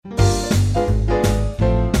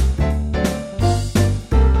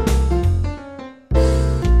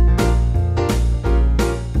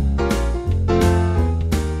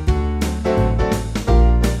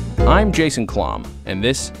I'm Jason Klom, and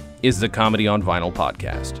this is the Comedy on Vinyl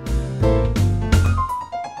podcast.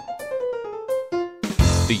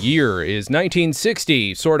 The year is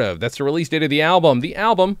 1960, sort of. That's the release date of the album. The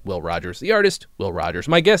album, Will Rogers. The artist, Will Rogers.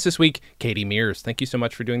 My guest this week, Katie Mears. Thank you so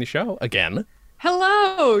much for doing the show again.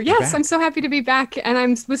 Hello. Yes, I'm so happy to be back. And I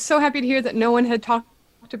was so happy to hear that no one had talked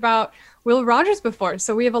about Will Rogers before.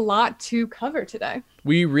 So we have a lot to cover today.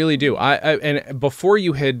 We really do. And before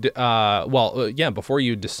you had, before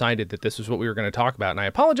you decided that this was what we were going to talk about, and I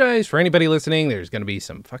apologize for anybody listening, there's going to be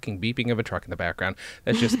some fucking beeping of a truck in the background.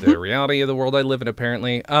 That's just the reality of the world I live in,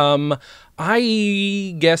 apparently.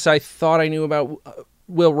 I guess I thought I knew about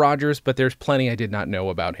Will Rogers, but there's plenty I did not know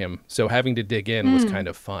about him. So having to dig in was kind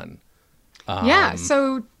of fun. Yeah.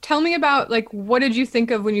 So tell me about, what did you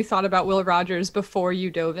think of when you thought about Will Rogers before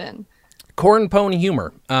you dove in? Corn pone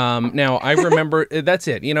humor. Now I remember that's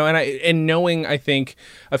it, and knowing, I think,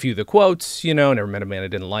 a few of the quotes, never met a man I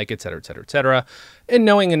didn't like, et cetera, et cetera, et cetera. And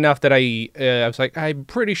knowing enough that I was like, I'm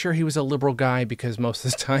pretty sure he was a liberal guy because most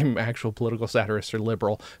of the time actual political satirists are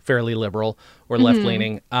liberal, fairly liberal or left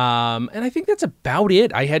leaning. And I think that's about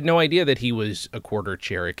it. I had no idea that he was a quarter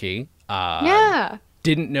Cherokee.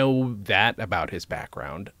 Didn't know that about his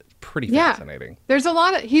background. Pretty fascinating. There's a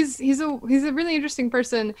lot of he's a really interesting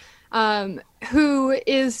person who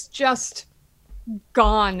is just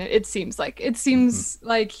gone. It seems like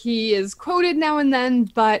like he is quoted now and then,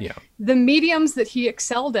 but the mediums that he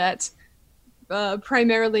excelled at,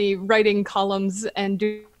 primarily writing columns and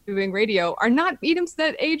doing radio, are not mediums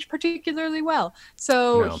that age particularly well.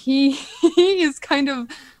 So he is kind of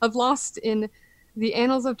lost in the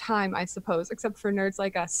annals of time, I suppose, except for nerds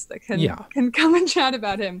like us that can come and chat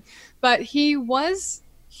about him. But he was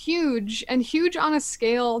huge, and huge on a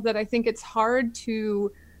scale that I think it's hard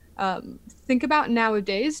to think about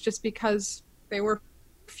nowadays, just because there were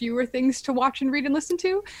fewer things to watch and read and listen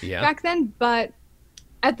to back then. But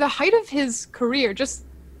at the height of his career, just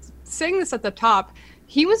saying this at the top,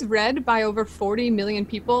 he was read by over 40 million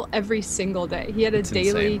people every single day. He had a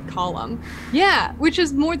daily column. Yeah, which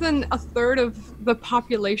is more than a third of the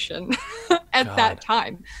population at that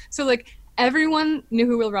time. So everyone knew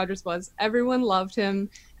who Will Rogers was. Everyone loved him.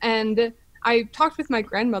 And I talked with my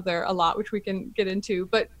grandmother a lot, which we can get into,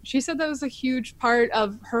 but she said that was a huge part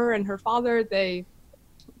of her and her father. They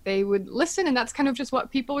would listen, and that's kind of just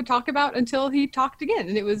what people would talk about until he talked again.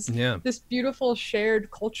 And it was this beautiful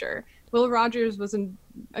shared culture. Will Rogers was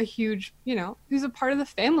a huge, he was a part of the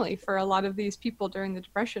family for a lot of these people during the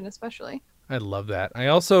Depression, especially. I love that. I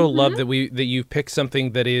also love that you picked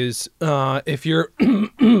something that is, if you're,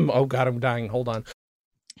 oh God, I'm dying. Hold on.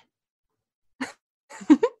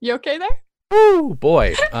 You okay there? Oh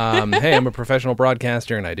boy. Hey, I'm a professional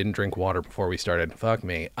broadcaster and I didn't drink water before we started. Fuck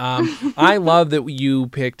me. I love that you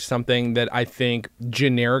picked something that I think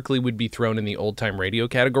generically would be thrown in the old time radio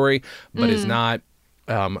category, but is not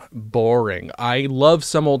boring. I love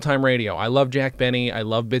some old time radio. I love Jack Benny. I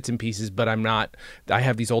love bits and pieces, but I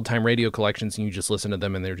have these old time radio collections and you just listen to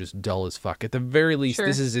them and they're just dull as fuck. At the very least,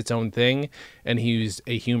 this is its own thing. And he's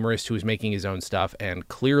a humorist who is making his own stuff, and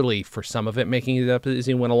clearly for some of it making it up as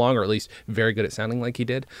he went along, or at least very good at sounding like he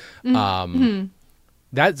did.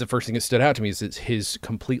 That's the first thing that stood out to me, is his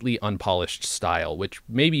completely unpolished style, which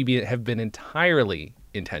maybe have been entirely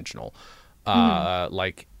intentional.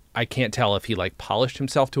 I can't tell if he polished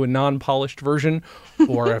himself to a non-polished version,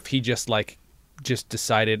 or if he just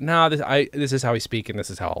decided, this is how I speak and this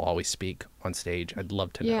is how I'll always speak on stage. I'd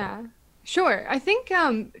love to know. Yeah, sure. I think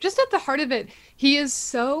just at the heart of it, he is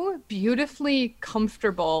so beautifully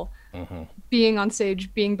comfortable being on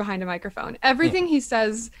stage, being behind a microphone. Everything he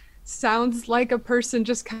says sounds like a person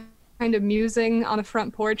just kind of musing on a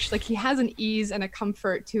front porch. He has an ease and a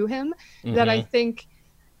comfort to him that I think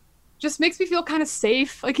just makes me feel kind of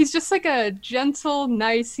safe. He's just a gentle,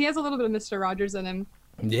 nice, he has a little bit of Mr. Rogers in him.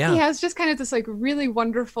 Yeah. He has just kind of this really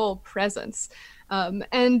wonderful presence.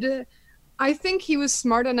 And I think he was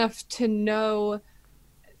smart enough to know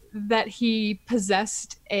that he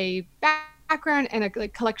possessed a background and a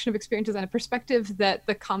collection of experiences and a perspective that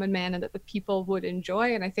the common man and that the people would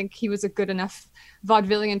enjoy. And I think he was a good enough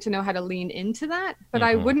vaudevillian to know how to lean into that. But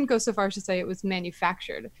I wouldn't go so far as to say it was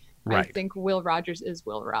manufactured. Right. I think Will Rogers is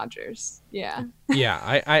Will Rogers. Yeah. Yeah,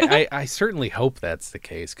 I certainly hope that's the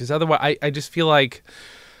case, because otherwise I just feel I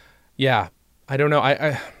don't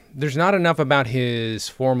know. There's not enough about his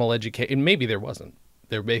formal education. Maybe there wasn't.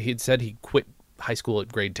 He'd said he quit high school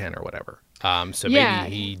at grade 10 or whatever. So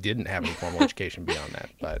maybe he didn't have any formal education beyond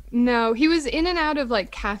that. But no, he was in and out of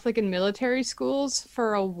Catholic and military schools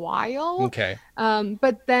for a while. Okay.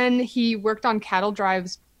 But then he worked on cattle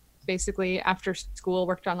drives basically after school,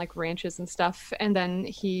 worked on like ranches and stuff. And then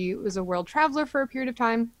he was a world traveler for a period of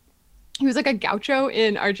time. He was like a gaucho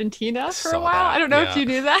in Argentina for a while. I don't know if you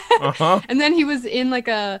knew that. And then he was in like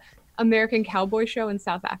a American cowboy show in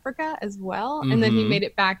South Africa as well. And then he made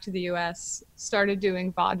it back to the US, started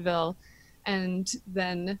doing vaudeville, and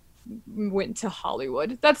then went to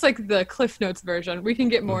Hollywood. That's like the Cliff Notes version. We can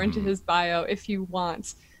get more into his bio if you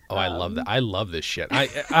want. Oh, I love that. I love this shit.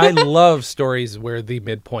 I love stories where the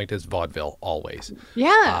midpoint is vaudeville always.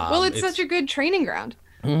 Yeah. Well, it's such a good training ground.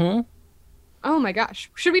 Oh my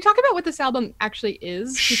gosh. Should we talk about what this album actually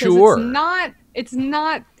is? Because sure. It's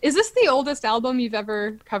not, is this the oldest album you've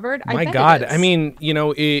ever covered? My God. I mean, you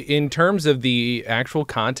know, in terms of the actual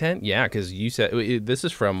content, yeah, because you said this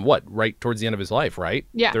is from what, right towards the end of his life, right?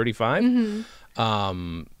 Yeah. 35?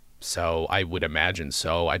 So I would imagine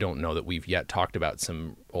so. I don't know that we've yet talked about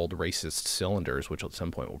some old racist cylinders, which at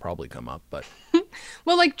some point will probably come up, but.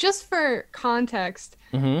 Well, like just for context,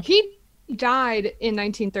 he died in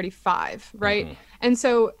 1935, right? And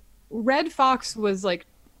so Red Fox was like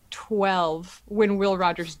 12 when Will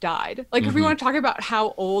Rogers died. Like if we want to talk about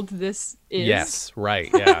how old this is. Yes, right.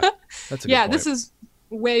 Yeah. That's a good point. This is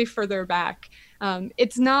way further back.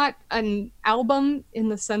 It's not an album in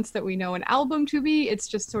the sense that we know an album to be. It's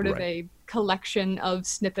just sort of a collection of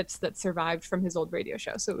snippets that survived from his old radio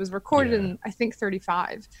show. So it was recorded in, I think,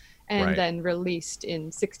 35 and then released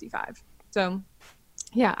in 65. So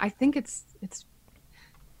yeah, I think it's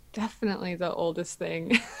definitely the oldest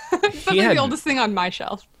thing. Definitely the oldest thing on my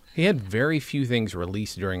shelf. He had very few things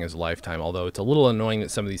released during his lifetime, although it's a little annoying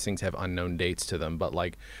that some of these things have unknown dates to them. But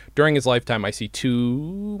like during his lifetime, I see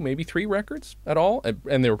 2, maybe 3 records at all.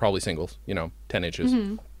 And they were probably singles, 10 inches.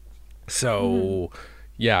 So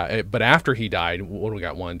yeah, but after he died, what do we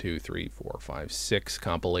got? 1, 2, 3, 4, 5, 6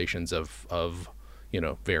 compilations of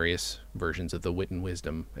various versions of the wit and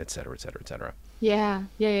wisdom, et cetera, et cetera, et cetera. Yeah.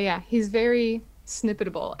 He's very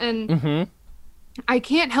snippetable. And I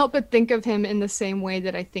can't help but think of him in the same way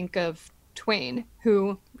that I think of Twain,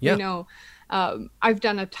 who, I've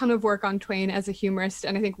done a ton of work on Twain as a humorist,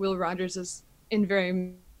 and I think Will Rogers is in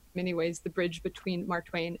very many ways the bridge between Mark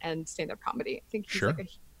Twain and stand-up comedy. I think he's like a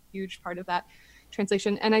huge part of that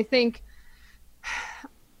translation. And I think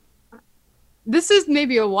this is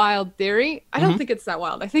maybe a wild theory. I don't think it's that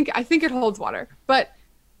wild. I think it holds water. But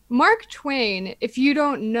Mark Twain, if you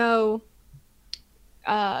don't know,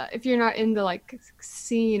 if you're not in the like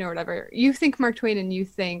scene or whatever, you think Mark Twain and you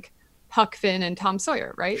think Huck Finn and Tom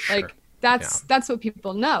Sawyer, right? Like that's what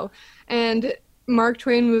people know. And Mark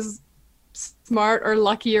Twain was smart or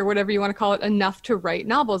lucky or whatever you want to call it enough to write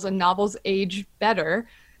novels, and novels age better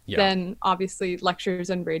than obviously lectures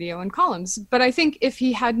and radio and columns. But I think if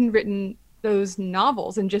he hadn't written those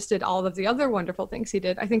novels and just did all of the other wonderful things he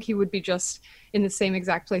did, I think he would be just in the same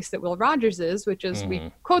exact place that Will Rogers is, which is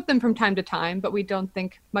we quote them from time to time, but we don't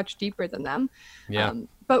think much deeper than them.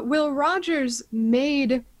 But Will Rogers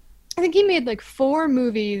made like 4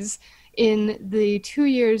 movies in the 2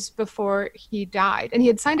 years before he died, and he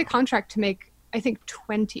had signed a contract to make, I think,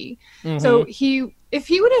 20. So if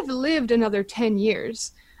he would have lived another 10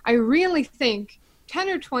 years, I really think 10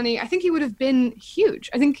 or 20, I think he would have been huge.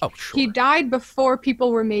 I think he died before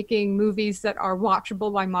people were making movies that are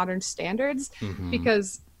watchable by modern standards,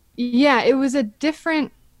 because it was a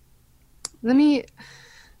different,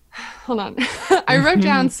 hold on. I wrote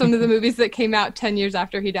down some of the movies that came out 10 years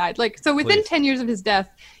after he died. So within 10 years of his death,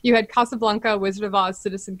 you had Casablanca, Wizard of Oz,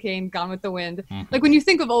 Citizen Kane, Gone with the Wind. Like when you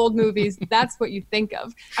think of old movies, that's what you think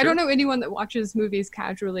of. I don't know anyone that watches movies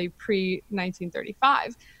casually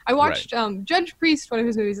pre-1935. I watched Judge Priest, one of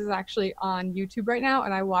his movies is actually on YouTube right now,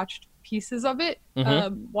 and I watched pieces of it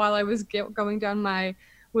while I was going down my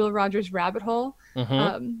Will Rogers rabbit hole.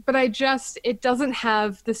 But it doesn't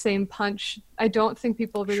have the same punch. I don't think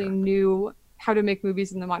people really knew how to make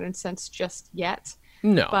movies in the modern sense just yet.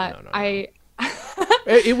 No.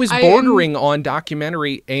 It was bordering on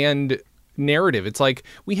documentary and narrative. It's like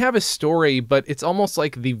we have a story, but it's almost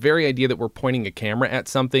like the very idea that we're pointing a camera at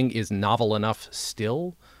something is novel enough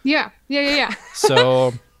still. Yeah.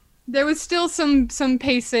 So there was still some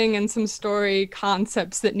pacing and some story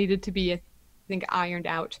concepts that needed to be, I think, ironed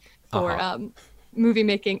out for movie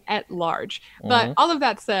making at large. But all of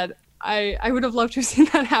that said, I would have loved to have seen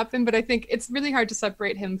that happen, but I think it's really hard to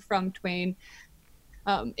separate him from Twain,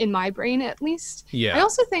 in my brain at least. I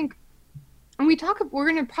also think, and we're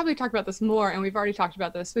going to probably talk about this more, and we've already talked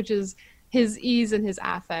about this, which is his ease and his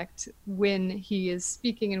affect when he is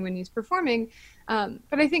speaking and when he's performing. But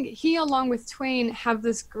I think he, along with Twain, have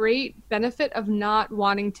this great benefit of not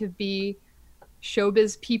wanting to be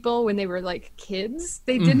showbiz people when they were like kids.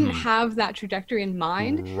 They didn't have that trajectory in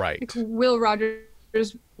mind. Right. Like Will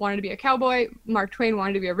Rogers wanted to be a cowboy. Mark Twain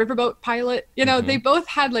wanted to be a riverboat pilot. You know, they both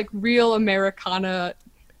had like real Americana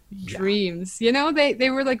dreams. You know, they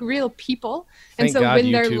were like real people. Thank and so God when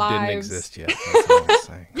YouTube their didn't lives exist yet. That's all I'm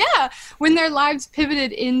saying. yeah, when their lives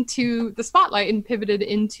pivoted into the spotlight and pivoted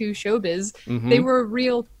into showbiz, they were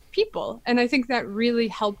real people. And I think that really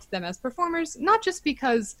helped them as performers, not just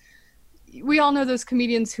because we all know those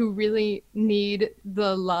comedians who really need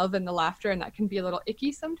the love and the laughter, and that can be a little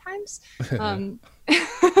icky sometimes.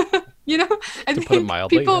 You know, I think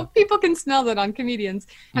mildly, people can smell that on comedians,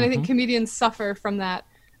 and I think comedians suffer from that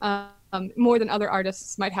more than other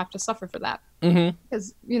artists might have to suffer for that.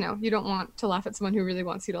 Because you know, you don't want to laugh at someone who really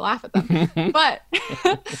wants you to laugh at them. but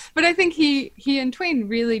I think he and Twain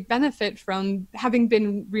really benefit from having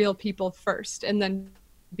been real people first, and then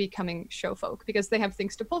becoming show folk, because they have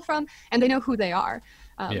things to pull from and they know who they are.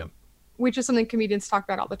 Which is something comedians talk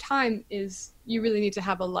about all the time, is you really need to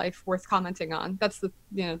have a life worth commenting on. That's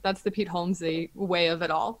the Pete Holmesy way of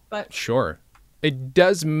it all. But sure, it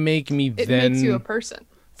does make me it makes you a person.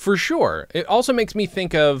 For sure. It also makes me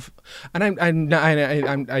think of, and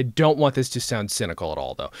I don't want this to sound cynical at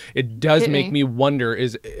all, though. It does make me wonder,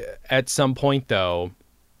 is at some point, though,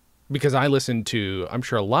 because I listen to, I'm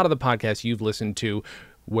sure a lot of the podcasts you've listened to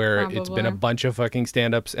where it's been a bunch of fucking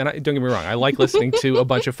stand-ups, and don't get me wrong, I like listening to a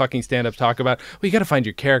bunch of fucking stand-ups talk about, well, you got to find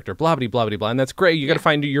your character, blah, blah, blah, blah, blah, and that's great. You got to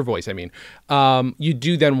find your voice. I mean, you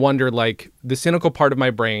do then wonder, like, the cynical part of my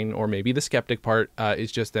brain, or maybe the skeptic part,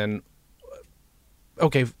 is just then,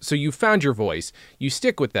 okay, so you found your voice, you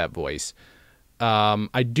stick with that voice.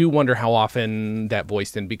 I do wonder how often that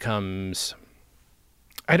voice then becomes,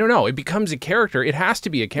 I don't know, it becomes a character. It has to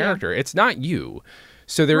be a character. It's not you.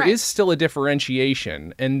 So there is still a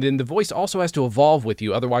differentiation, and then the voice also has to evolve with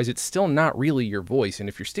you. Otherwise, it's still not really your voice. And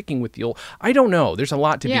if you're sticking with the old, I don't know. There's a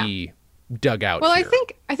lot to be dug out. Well, here.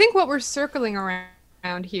 I think what we're circling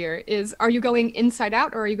around here is, are you going inside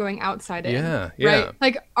out or are you going outside in? Yeah. Right?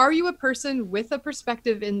 Like, are you a person with a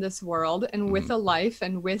perspective in this world and with a life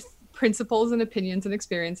and with principles and opinions and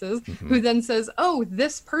experiences who then says, oh,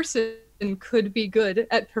 this person could be good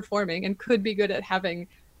at performing and could be good at having,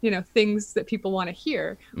 you know, things that people want to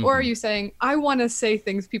hear? Or are you saying, I want to say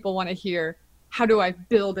things people want to hear. How do I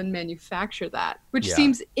build and manufacture that? Which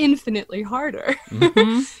seems infinitely harder.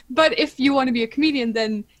 But if you want to be a comedian,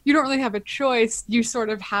 then you don't really have a choice. You sort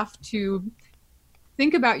of have to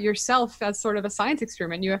think about yourself as sort of a science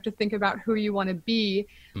experiment. You have to think about who you want to be,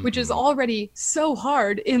 which is already so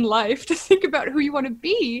hard in life to think about who you want to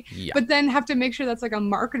be, but then have to make sure that's like a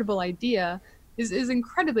marketable idea is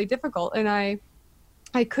incredibly difficult. And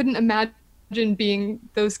I couldn't imagine being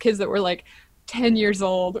those kids that were like 10 years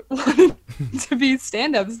old wanting to be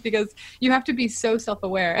stand-ups, because you have to be so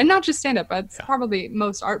self-aware, and not just stand-up, but it's probably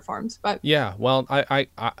most art forms. But yeah, well,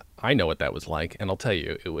 I know what that was like, and I'll tell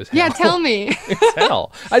you, it was hell. Yeah, tell me. It's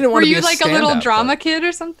hell. I didn't want to be a Were you like a little drama kid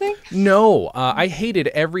or something? No, I hated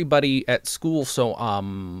everybody at school, so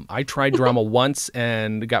I tried drama once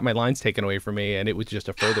and got my lines taken away from me, and it was just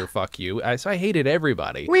a further fuck you. So I hated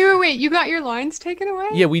everybody. Wait, you got your lines taken away?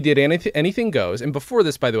 Yeah, we did anything goes. And before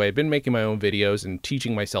this, by the way, I've been making my own videos and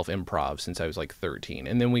teaching myself improv since I was like 13.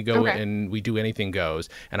 And then we go and we do anything goes,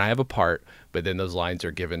 and I have a part, but then those lines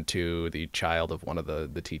are given to the child of one of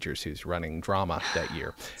the teachers who's running drama that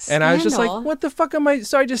year. And I was just like, what the fuck am I?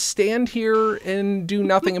 So I just stand here and do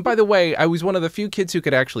nothing. And by the way, I was one of the few kids who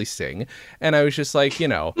could actually sing. And I was just like, you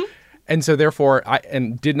know, and so therefore I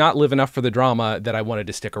did not live enough for the drama that I wanted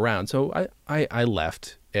to stick around. So I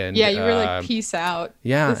left. And yeah, you were like, peace out.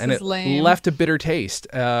 Yeah, this and is lame. Left a bitter taste.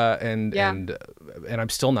 And I'm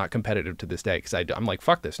still not competitive to this day, because I'm like,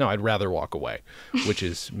 fuck this. No, I'd rather walk away, which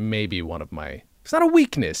is maybe one of my, it's not a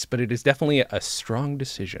weakness, but it is definitely a strong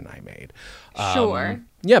decision I made. Sure.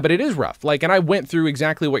 Yeah, but it is rough. Like, and I went through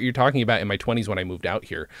exactly what you're talking about in my 20s when I moved out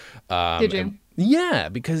here. Did you? Yeah,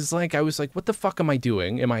 because like I was like, what the fuck am I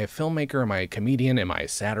doing? Am I a filmmaker? Am I a comedian? Am I a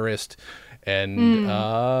satirist? And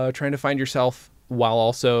trying to find yourself while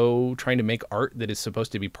also trying to make art that is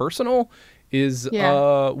supposed to be personal is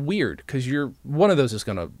weird, because one of those is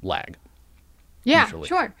going to lag. Yeah, usually.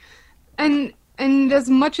 Sure. And as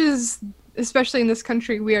much as, especially in this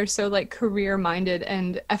country, we are so like career minded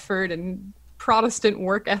and effort and Protestant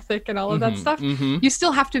work ethic and all of that stuff, you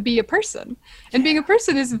still have to be a person. And being a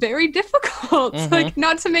person is very difficult. Like,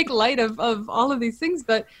 not to make light of all of these things,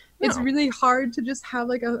 but it's really hard to just have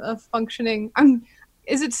like a functioning,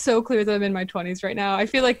 is it so clear that I'm in my 20s right now? I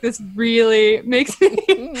feel like this really makes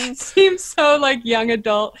me seem so like young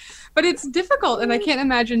adult, but it's difficult, and I can't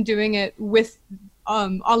imagine doing it with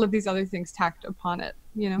all of these other things tacked upon it.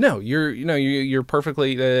 No, you're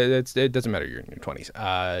perfectly. It doesn't matter. You're in your 20s.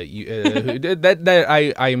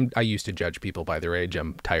 I used to judge people by their age.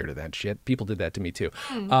 I'm tired of that shit. People did that to me too.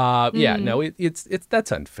 Yeah, no, it's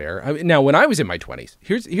that's unfair. I mean, now, when I was in my 20s,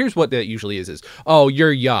 here's what that usually is. Oh,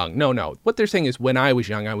 you're young. No. What they're saying is, when I was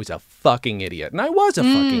young, I was a fucking idiot, and I was a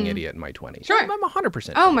fucking idiot in my 20s. Sure, I'm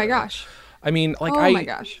 100%. Oh my gosh. I mean, like, my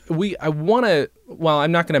gosh. I want to, well,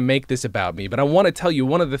 I'm not going to make this about me, but I want to tell you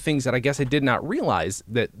one of the things that I guess I did not realize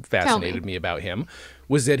that fascinated me about him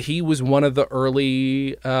was that he was one of the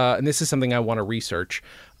early, and this is something I want to research,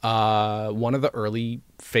 one of the early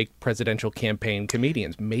fake presidential campaign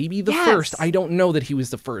comedians. Maybe the first. I don't know that he was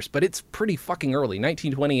the first, but it's pretty fucking early.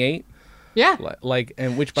 1928. Yeah. Like,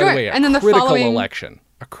 and which, by the way, a critical election.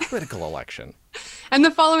 A critical election. And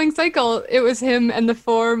the following cycle, it was him and the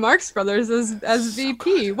 4 Marx brothers as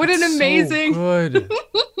VP. Good. What an amazing! So good.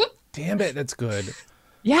 Damn it, that's good.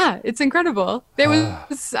 Yeah, it's incredible. There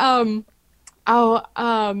was there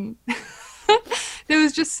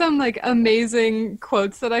was just some like amazing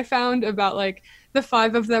quotes that I found about like the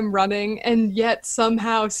 5 of them running, and yet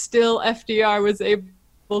somehow still FDR was able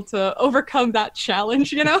to overcome that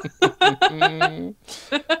challenge, God damn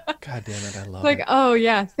it, I love it. Like, oh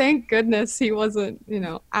yeah, thank goodness he wasn't,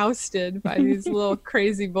 ousted by these little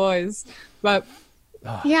crazy boys. But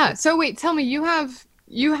yeah, so wait, tell me, you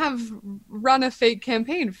have run a fake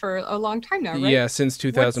campaign for a long time now, right? Yeah, since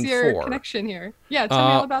 2004. What's your connection here? Yeah, tell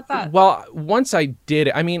me all about that. Well, once I did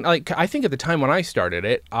it, I mean, like, I think at the time when I started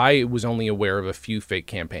it, I was only aware of a few fake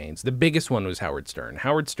campaigns. The biggest one was Howard Stern.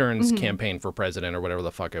 Howard Stern's campaign for president, or whatever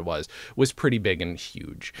the fuck it was pretty big and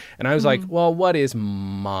huge. And I was like, well, what is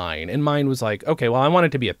mine? And mine was like, okay, well, I want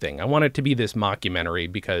it to be a thing. I want it to be this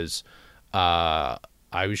mockumentary because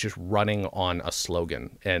I was just running on a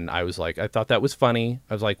slogan, and I was like, I thought that was funny.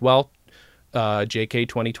 I was like, well, JK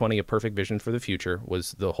 2020, a perfect vision for the future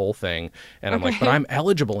was the whole thing. And I'm like, but I'm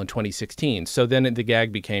eligible in 2016. So then the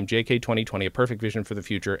gag became JK 2020, a perfect vision for the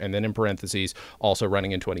future. And then in parentheses, also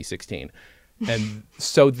running in 2016. And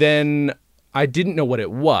so then I didn't know what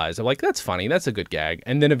it was. I'm like, that's funny. That's a good gag.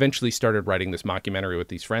 And then eventually started writing this mockumentary with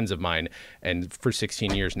these friends of mine. And for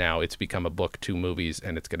 16 years now, it's become a book, 2 movies,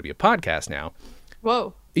 and it's going to be a podcast now.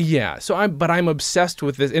 Whoa. Yeah, so I'm obsessed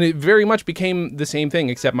with this, and it very much became the same thing,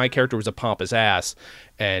 except my character was a pompous ass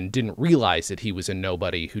and didn't realize that he was a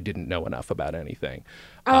nobody who didn't know enough about anything.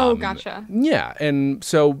 Oh, gotcha. Yeah, and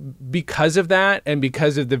so because of that, and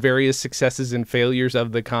because of the various successes and failures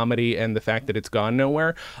of the comedy, and the fact that it's gone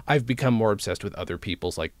nowhere, I've become more obsessed with other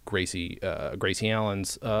people's, like Gracie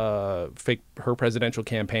Allen's her presidential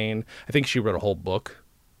campaign. I think she wrote a whole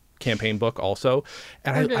campaign book also,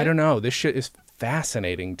 and I don't know, this shit is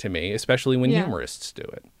fascinating to me, especially when humorists do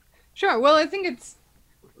it. Sure. Well, I think it's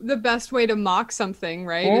the best way to mock something,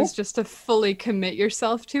 right? Is just to fully commit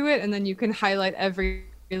yourself to it, and then you can highlight every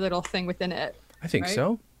little thing within it. I think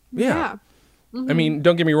so. Yeah. I mean,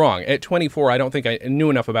 don't get me wrong. At 24, I don't think I knew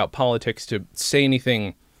enough about politics to say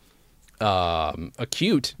anything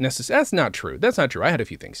acute necessarily. That's not true. I had a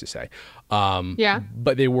few things to say.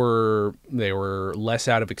 But they were less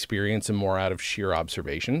out of experience and more out of sheer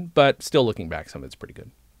observation. But still, looking back, some of it's pretty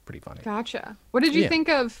good, pretty funny. Gotcha. What did you think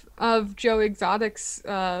of Joe Exotic's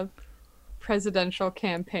presidential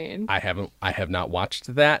campaign? I have not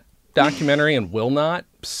watched that documentary and will not.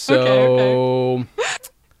 So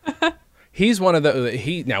he's one of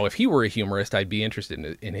the now. If he were a humorist, I'd be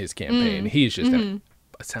interested in his campaign. He's just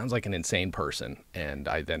sounds like an insane person, and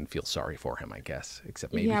I then feel sorry for him, I guess.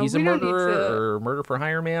 Except maybe he's a murderer or murder for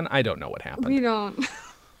hire man. I don't know what happened. We don't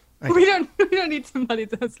we don't need to muddy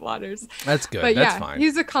those waters. That's good. But that's fine.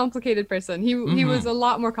 He's a complicated person. He was a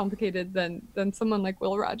lot more complicated than someone like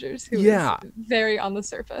Will Rogers, who is very on the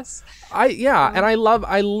surface. And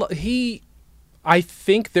I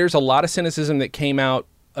think there's a lot of cynicism that came out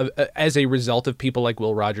as a result of people like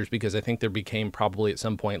Will Rogers, because I think there became probably at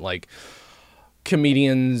some point like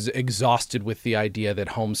comedians exhausted with the idea that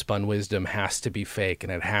homespun wisdom has to be fake,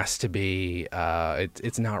 and it has to be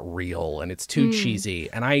it's not real, and it's too cheesy.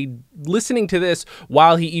 And listening to this,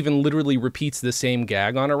 while he even literally repeats the same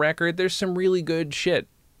gag on a record, there's some really good shit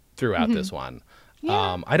throughout this one.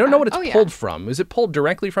 I don't know what it's pulled from. Is it pulled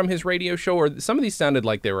directly from his radio show, or some of these sounded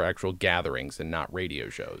like they were actual gatherings and not radio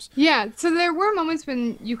shows? Yeah, so there were moments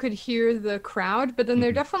when you could hear the crowd, but then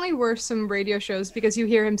there definitely were some radio shows, because you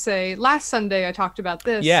hear him say, last Sunday I talked about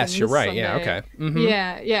this. Yes, you're right. Sunday. Yeah, okay.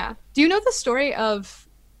 Yeah. Do you know the story of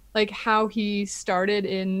like how he started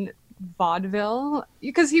in vaudeville,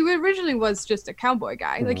 because he originally was just a cowboy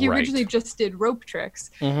guy. Like he originally just did rope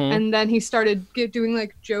tricks, and then he started doing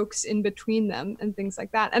like jokes in between them and things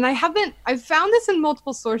like that. And I've found this in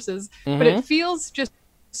multiple sources, but it feels just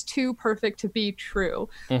too perfect to be true.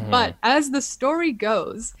 But as the story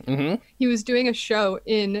goes, he was doing a show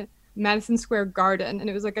in Madison Square Garden, and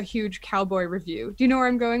it was like a huge cowboy review. Do you know where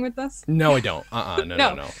I'm going with this? No, I don't.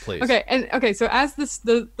 No, please. Okay, so as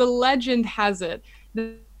the legend has it,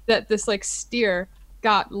 that this like steer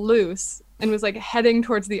got loose and was like heading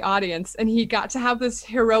towards the audience, and he got to have this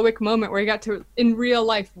heroic moment where he got to in real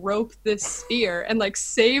life rope this steer and like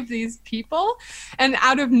save these people, and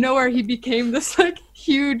out of nowhere he became this like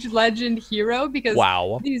huge legend hero, because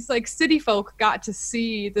these like city folk got to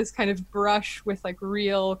see this kind of brush with like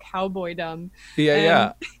real cowboydom.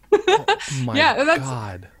 Oh my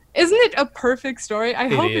God. Isn't it a perfect story? I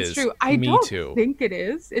hope it's true. I don't too. think it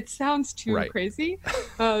is. It sounds too crazy.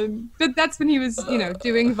 But that's when he was,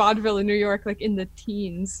 doing vaudeville in New York, like in the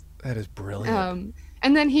teens. That is brilliant.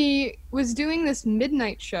 And then he was doing this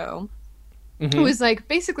midnight show. It was like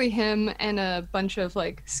basically him and a bunch of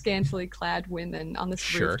like scantily clad women on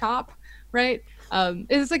this rooftop, right?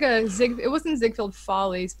 It was like it wasn't Ziegfeld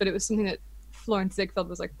Follies, but it was something that Florence Ziegfeld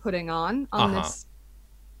was like putting on this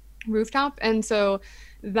rooftop. And so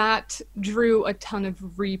that drew a ton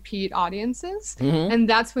of repeat audiences. And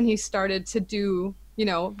that's when he started to do,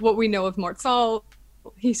 what we know of Mort Saul.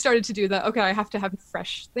 He started to do that. Okay, I have to have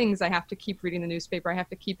fresh things. I have to keep reading the newspaper. I have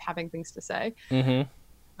to keep having things to say.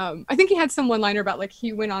 I think he had some one-liner about like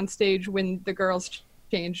he went on stage when the girls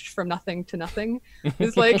changed from nothing to nothing.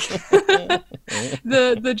 It's like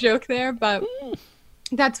the joke there. But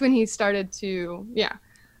that's when he started to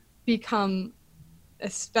become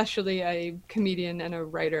especially a comedian and a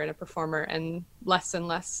writer and a performer, and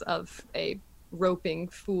less of a roping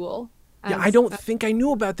fool. I don't think I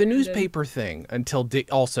knew about the newspaper thing until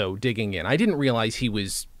also digging in. I didn't realize he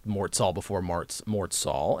was Mort Saul before Mort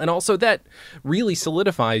Saul. And also that really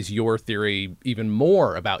solidifies your theory even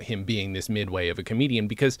more about him being this midway of a comedian,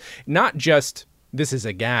 because not just this is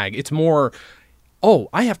a gag, it's more,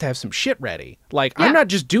 I have to have some shit ready. Like, I'm not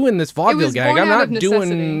just doing this vaudeville gag. I'm not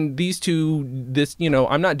doing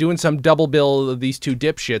I'm not doing some double bill of these two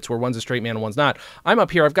dipshits where one's a straight man and one's not. I'm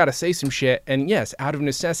up here, I've got to say some shit. And yes, out of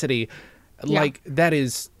necessity, like that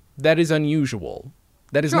is unusual.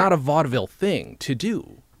 That is not a vaudeville thing to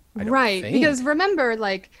do. Right. Because remember,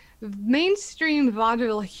 like, mainstream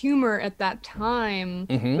vaudeville humor at that time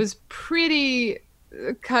was pretty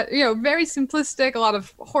very simplistic, a lot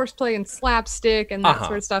of horseplay and slapstick and that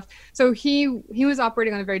sort of stuff. So he was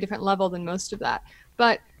operating on a very different level than most of that.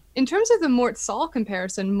 But in terms of the Mort Saul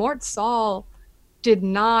comparison, Mort Saul did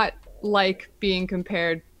not like being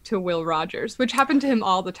compared to Will Rogers, which happened to him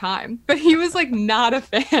all the time. But he was like not a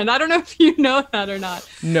fan. I don't know if you know that or not.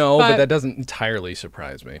 No, but that doesn't entirely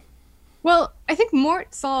surprise me. Well, I think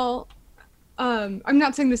Mort Saul, I'm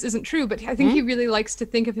not saying this isn't true, but I think he really likes to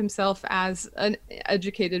think of himself as an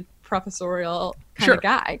educated professorial kind of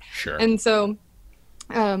guy. Sure. And so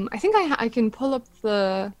I think I can pull up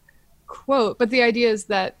the quote, but the idea is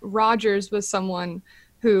that Rogers was someone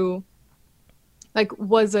who like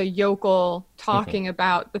was a yokel talking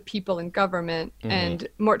about the people in government, and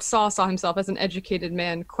Mort Saul saw himself as an educated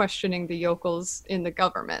man questioning the yokels in the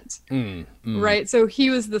government. Right? So he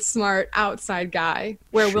was the smart outside guy,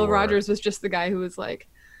 where Will Rogers was just the guy who was like,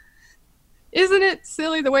 isn't it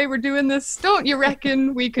silly the way we're doing this? Don't you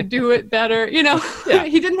reckon we could do it better?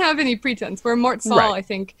 He didn't have any pretense, where Mort Saul, I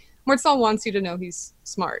think, Mort Saul wants you to know he's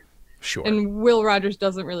smart. Sure. And Will Rogers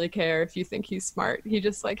doesn't really care if you think he's smart. He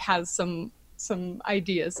just like has some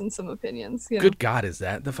ideas and some opinions. Good God, is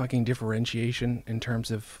that the fucking differentiation in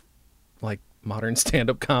terms of like modern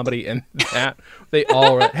stand-up comedy? And that they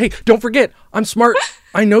all hey, don't forget, I'm smart,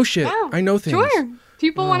 I know shit. I know things. Sure,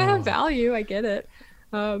 people want to have value. I get it.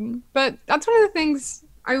 But that's one of the things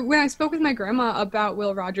when I spoke with my grandma about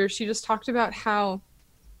Will Rogers, she just talked about how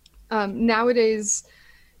nowadays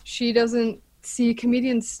she doesn't see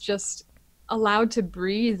comedians just allowed to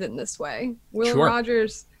breathe in this way. Will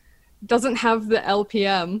Rogers doesn't have the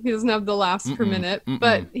LPM. He doesn't have the laughs per minute,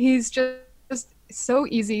 but he's just so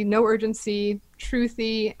easy, no urgency,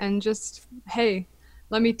 truthy, and just, hey,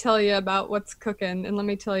 let me tell you about what's cooking, and let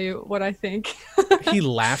me tell you what I think. He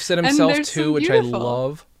laughs at himself too, which I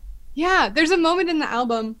love. Yeah, there's a moment in the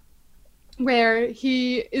album where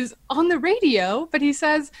he is on the radio, but he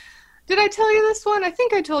says, did I tell you this one? I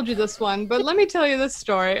think I told you this one, but let me tell you this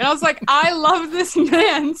story. And I was like, I love this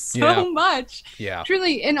man so much. Yeah.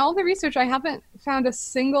 Truly, in all the research, I haven't found a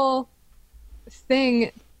single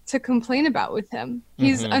thing to complain about with him.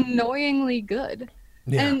 He's annoyingly good.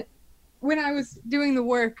 Yeah. And when I was doing the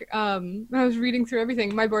work, when I was reading through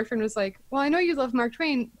everything, my boyfriend was like, "Well, I know you love Mark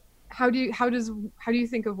Twain. How do you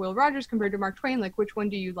think of Will Rogers compared to Mark Twain? Like, which one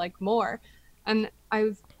do you like more?" And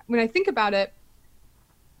when I think about it,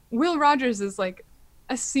 Will Rogers is like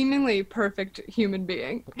a seemingly perfect human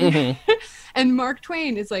being, and Mark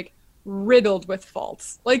Twain is like riddled with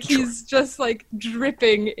faults. Like he's just like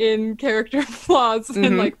dripping in character flaws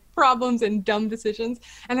and like problems and dumb decisions.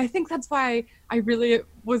 And I think that's why I really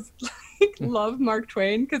was like love Mark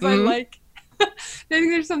Twain, because I like I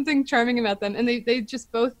think there's something charming about them, and they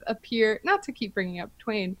just both appear, not to keep bringing up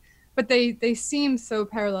Twain, but they seem so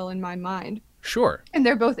parallel in my mind. Sure. And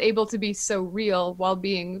they're both able to be so real while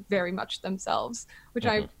being very much themselves, which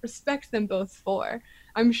I respect them both for.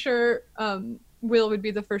 I'm sure Will would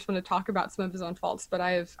be the first one to talk about some of his own faults, but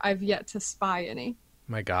I've yet to spy any.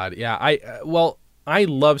 My God, yeah. I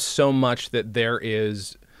love so much that there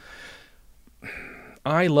is.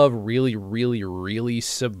 I love really, really, really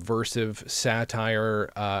subversive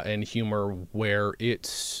satire and humor where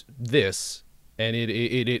it's this, and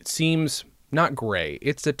it seems not gray.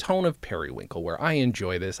 It's a tone of periwinkle where I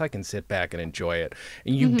enjoy this. I can sit back and enjoy it,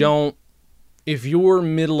 and you don't. If you're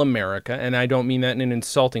middle America, and I don't mean that in an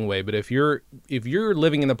insulting way, but if you're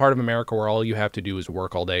living in the part of America where all you have to do is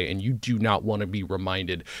work all day, and you do not want to be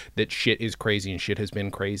reminded that shit is crazy and shit has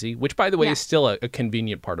been crazy, which by the way is still a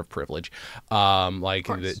convenient part of privilege,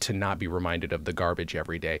 to not be reminded of the garbage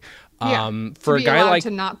every day. For a guy like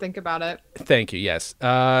to not think about it. Thank you. Yes.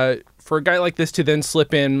 For a guy like this to then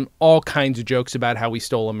slip in all kinds of jokes about how we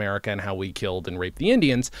stole America and how we killed and raped the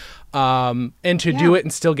Indians, and to do it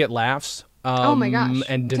and still get laughs. Oh my gosh.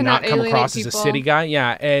 And to not come across as a city guy.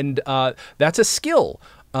 Yeah. And that's a skill.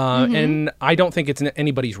 And I don't think it's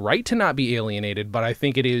anybody's right to not be alienated, but I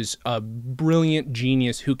think it is a brilliant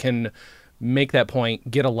genius who can make that point,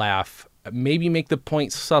 get a laugh, maybe make the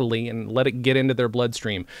point subtly and let it get into their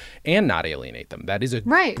bloodstream and not alienate them. That is a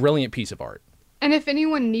brilliant piece of art. And if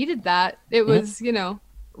anyone needed that, it was,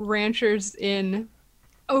 ranchers in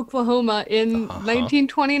Oklahoma in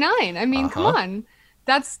 1929. I mean, come on.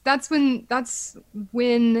 That's when Hey,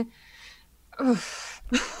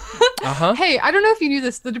 I don't know if you knew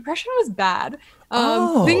this. The Depression was bad.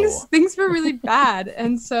 Things were really bad.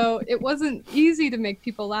 And so it wasn't easy to make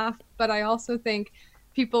people laugh. But I also think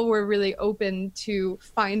people were really open to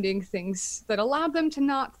finding things that allowed them to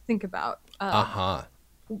not think about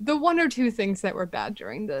the one or two things that were bad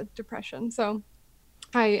during the Depression. So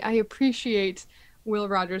I appreciate Will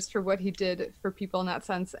Rogers for what he did for people in that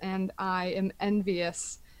sense, and I am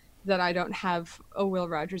envious that I don't have a Will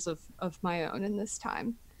Rogers of my own in this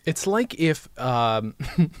time. It's like if in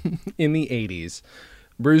the 80s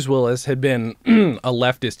Bruce Willis had been a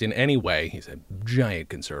leftist in any way. He's a giant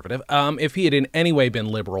conservative. If he had in any way been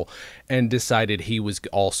liberal and decided he was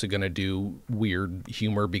also going to do weird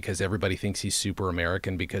humor because everybody thinks he's super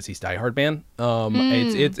American because he's Die Hard Man. I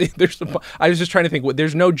was just trying to think.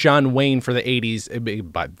 There's no John Wayne for the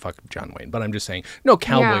 80s. Fuck John Wayne. But I'm just saying, no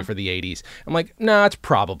cowboy for the 80s. I'm like, nah, it's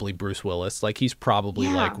probably Bruce Willis. Like, he's probably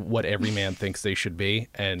like what every man thinks they should be,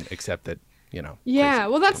 and except that, Yeah,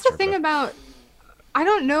 well, that's the thing about... I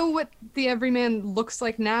don't know what the everyman looks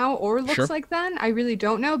like now or looks like then. I really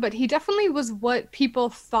don't know, but he definitely was what people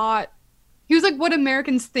thought. He was like what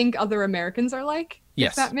Americans think other Americans are like.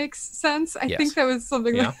 Yes. If that makes sense. I think that was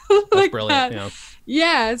something like brilliant. that.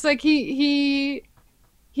 Yeah, it's like his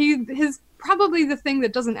probably the thing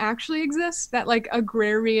that doesn't actually exist, that like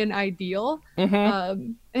agrarian ideal.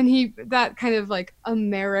 And that kind of like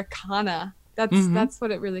Americana. That's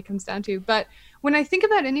what it really comes down to. But when I think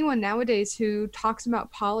about anyone nowadays who talks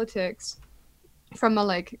about politics from a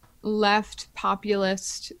like left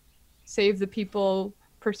populist, save the people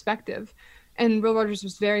perspective, and Will Rogers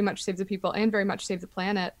was very much save the people and very much save the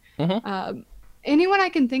planet. Anyone I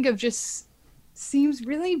can think of just seems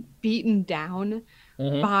really beaten down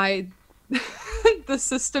by the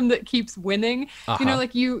system that keeps winning.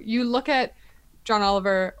 Like you look at John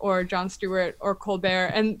Oliver or Jon Stewart or Colbert,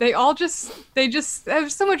 and they just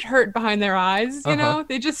have so much hurt behind their eyes.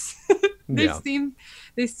 They just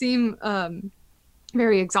they seem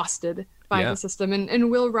very exhausted by the system. And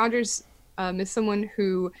Will Rogers is someone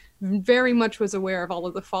who very much was aware of all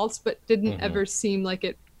of the faults, but didn't ever seem like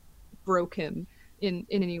it broke him in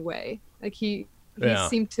any way. Like he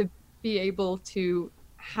seemed to be able to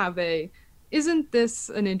have isn't this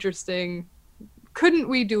an interesting, couldn't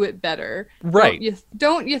we do it better? Right.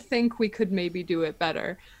 Don't you think we could maybe do it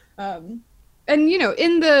better? And,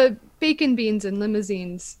 in the Bacon, Beans, and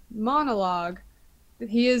Limousines monologue,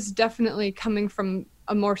 he is definitely coming from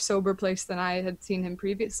a more sober place than I had seen him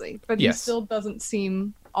previously. But he still doesn't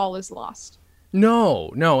seem all is lost.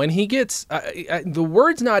 No, and he gets the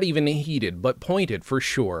word's not even heated, but pointed for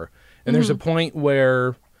sure. And there's a point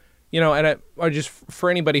where, and I just for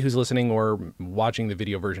anybody who's listening or watching the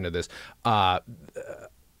video version of this,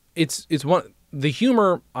 it's the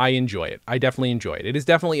humor. I enjoy it. I definitely enjoy it. It is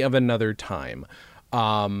definitely of another time.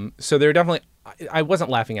 So they're definitely. I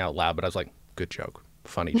wasn't laughing out loud, but I was like, good joke,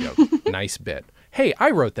 funny joke, nice bit. Hey,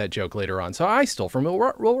 I wrote that joke later on, so I stole from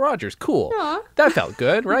Will Rogers. Cool. Aww. That felt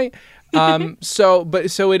good, right? So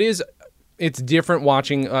it's different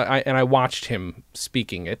watching, and I watched him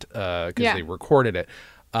speaking it, because they recorded it.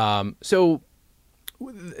 So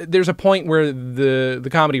there's a point where the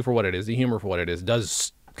comedy for what it is, the humor for what it is,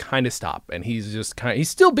 does kind of stop, and he's just he's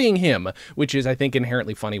still being him, which is I think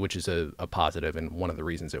inherently funny, which is a positive and one of the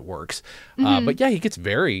reasons it works. But yeah, he gets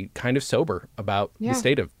very kind of sober about the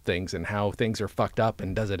state of things and how things are fucked up,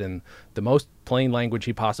 and does it in the most plain language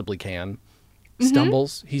he possibly can.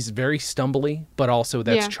 Stumbles. He's very stumbly, but also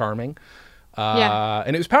that's charming.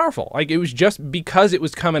 And it was powerful. Like, it was just because it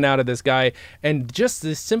was coming out of this guy, and just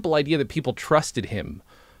this simple idea that people trusted him.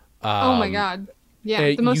 Oh my God.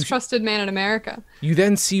 Yeah, the most trusted man in America. You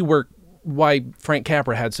then see why Frank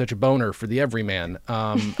Capra had such a boner for the everyman,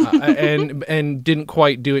 and didn't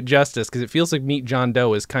quite do it justice, because it feels like Meet John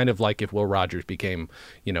Doe is kind of like if Will Rogers became,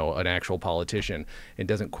 an actual politician. It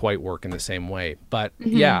doesn't quite work in the same way. But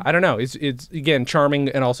yeah, I don't know. It's again charming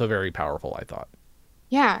and also very powerful, I thought.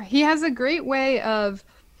 Yeah, he has a great way of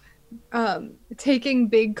taking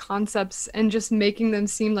big concepts and just making them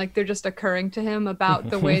seem like they're just occurring to him about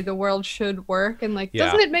the way the world should work. And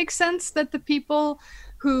doesn't it make sense that the people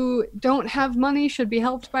who don't have money should be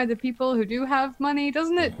helped by the people who do have money?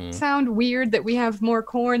 Doesn't it sound weird that we have more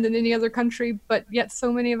corn than any other country, but yet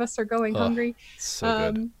so many of us are going hungry?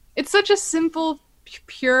 So good. It's such a simple,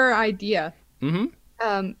 pure idea.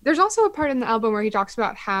 There's also a part in the album where he talks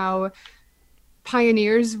about how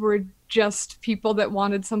pioneers were just people that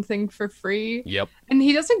wanted something for free. Yep. And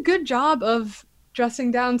he does a good job of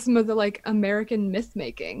dressing down some of the American myth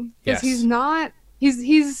making. Because he's not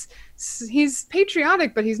he's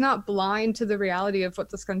patriotic, but he's not blind to the reality of what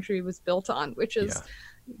this country was built on, which is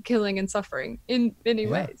killing and suffering in many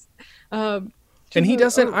ways. And he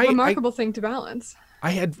doesn't a remarkable thing to balance.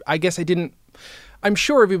 I guess I didn't. I'm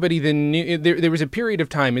sure everybody then knew there was a period of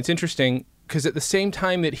time. It's interesting because at the same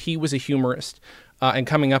time that he was a humorist and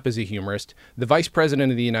coming up as a humorist, the vice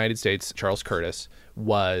president of the United States, Charles Curtis,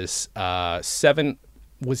 was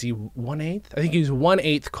was he 1/8? I think he was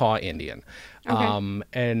 1/8 Kaw Indian. Okay.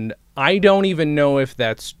 And I don't even know if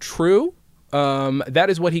that's true. That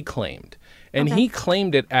is what he claimed. And he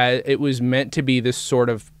claimed it as it was meant to be this sort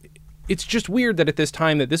of, it's just weird that at this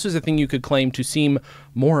time that this was a thing you could claim to seem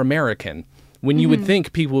more American, when you would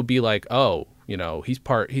think people would be like, oh, he's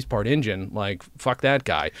part Indian, like, fuck that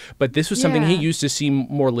guy. But this was something he used to seem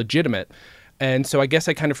more legitimate. And so I guess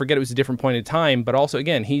I kind of forget it was a different point in time. But also,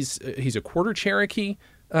 again, he's a quarter Cherokee,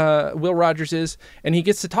 Will Rogers is, and he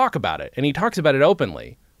gets to talk about it. And he talks about it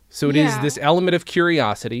openly. So it is this element of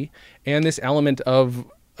curiosity and this element of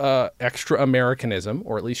extra Americanism,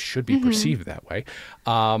 or at least should be perceived that way.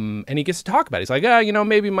 And he gets to talk about it. He's like,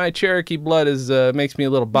 maybe my Cherokee blood makes me a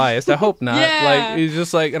little biased. I hope not. Like, he's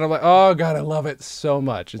just like, and I'm like, oh God, I love it so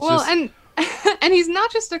much. It's and he's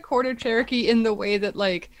not just a quarter Cherokee in the way that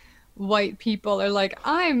white people are like,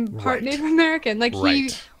 I'm part Native American. He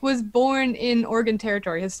was born in Oregon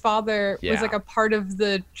Territory. His father was a part of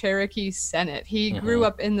the Cherokee Senate. He grew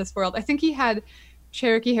up in this world. I think he had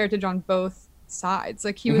Cherokee heritage on both sides.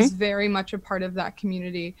 He was very much a part of that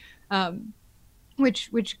community,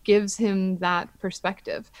 which gives him that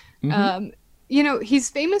perspective. He's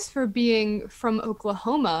famous for being from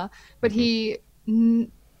Oklahoma, but he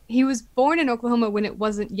was born in Oklahoma when it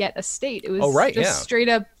wasn't yet a state. It was straight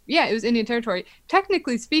up, it was Indian Territory.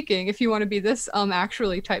 Technically speaking, if you want to be this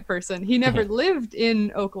actually type person, he never lived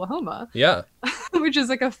in Oklahoma. Yeah. Which is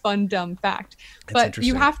a fun, dumb fact. But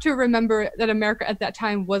you have to remember that America at that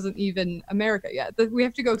time wasn't even America yet. We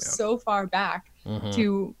have to go so far back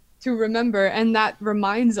to remember. And that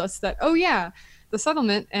reminds us that, the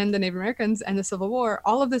settlement and the Native Americans and the Civil War,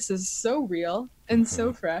 all of this is so real and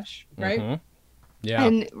so fresh, right? Yeah.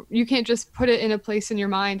 And you can't just put it in a place in your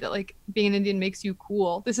mind that being an Indian makes you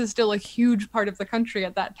cool. This is still a huge part of the country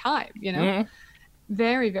at that time,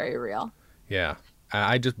 Very, very real. Yeah.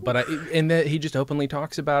 And that he just openly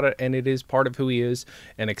talks about it, and it is part of who he is,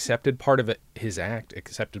 an accepted part of his act,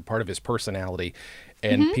 accepted part of his personality,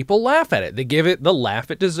 and people laugh at it. They give it the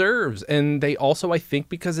laugh it deserves, and they also, I think,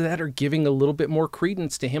 because of that, are giving a little bit more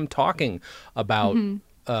credence to him talking about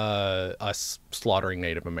us slaughtering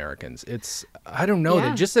Native Americans. It's, I don't know,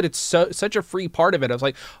 that it's such a free part of it. I was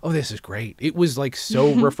like, oh, this is great. It was like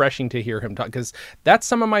so refreshing to hear him talk, because that's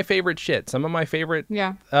some of my favorite shit. Some of my favorite,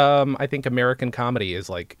 I think, American comedy is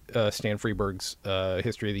like Stan Freberg's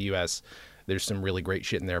History of the U.S. There's some really great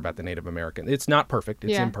shit in there about the Native American. It's not perfect.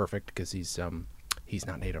 It's imperfect because he's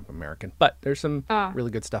not Native American, but there's some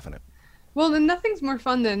really good stuff in it. Well, then nothing's more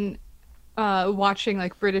fun than watching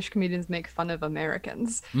like British comedians make fun of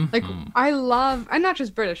Americans. Like I love, and not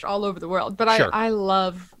just British, all over the world, but I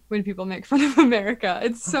love when people make fun of America.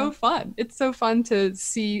 It's so fun. It's so fun to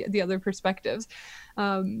see the other perspectives.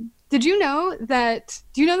 Did you know that,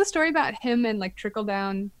 do you know the story about him and like trickle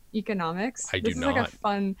down economics? I do not. This is like a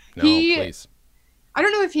fun, no, please. I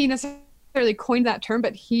don't know if he necessarily coined that term,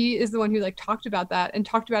 but he is the one who like talked about that and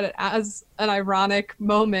talked about it as an ironic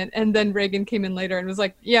moment. And then Reagan came in later and was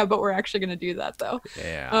like, yeah, but we're actually going to do that though.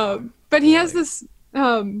 Yeah. But he has this,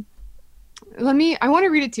 I want to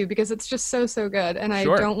read it to you because it's just so good. And I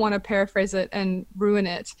don't want to paraphrase it and ruin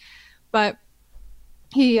it. But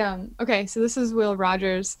he, okay, so this is Will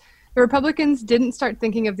Rogers. The Republicans didn't start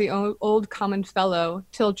thinking of the old common fellow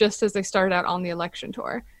till just as they started out on the election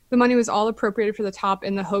tour. The money was all appropriated for the top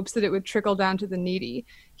in the hopes that it would trickle down to the needy.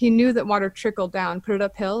 He knew that water trickled down, put it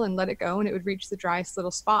uphill and let it go, and it would reach the driest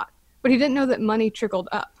little spot. But he didn't know that money trickled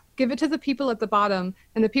up. Give it to the people at the bottom,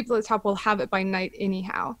 and the people at the top will have it by night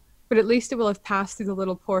anyhow. But at least it will have passed through the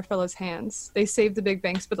little poor fellow's hands. They saved the big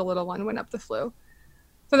banks, but the little one went up the flue.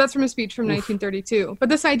 So that's from a speech from 1932. But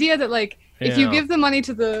this idea that like if you give the money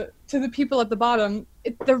to the people at the bottom,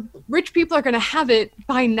 the rich people are going to have it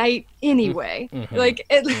by night anyway. Like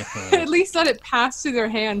at least let it pass through their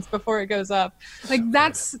hands before it goes up. Like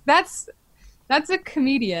that's a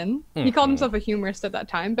comedian. He called himself a humorist at that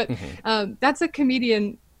time, but that's a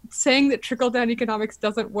comedian saying that trickle-down economics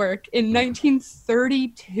doesn't work in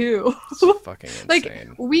 1932. It's fucking insane. Like,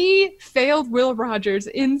 we failed Will Rogers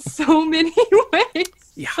in so many ways.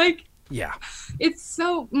 Yeah. Like, yeah. It's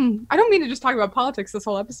so... I don't mean to just talk about politics this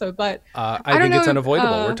whole episode, but... I think it's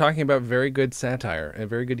unavoidable. We're talking about very good satire and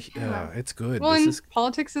very good... it's good. Well,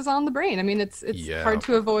 politics is on the brain. I mean, it's hard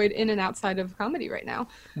to avoid in and outside of comedy right now.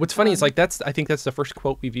 What's funny is, like, I think that's the first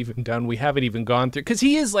quote we've even done. We haven't even gone through... Because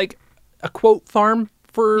he is, like, a quote farm,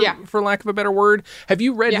 for lack of a better word. Have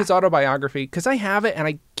you read his autobiography? Because I have it,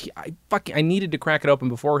 and I needed to crack it open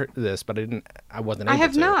before this, but I wasn't able to. I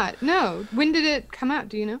have not. No. When did it come out?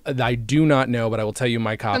 Do you know? I do not know, but I will tell you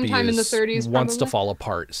my copy sometime in the 30s, wants to fall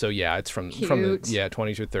apart. So yeah, it's from the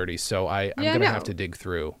 20s or 30s. So I'm gonna have to dig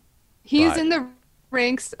through. He's in the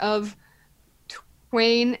ranks of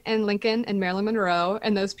Twain and Lincoln and Marilyn Monroe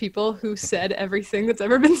and those people who said everything that's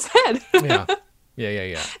ever been said. Yeah.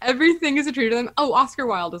 Yeah. Everything is attributed to them. Oh, Oscar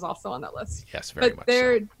Wilde is also on that list. Yes, very much.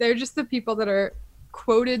 They're just the people that are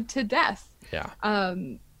quoted to death. Yeah.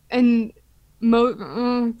 And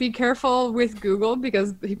be careful with Google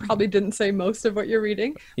because he probably didn't say most of what you're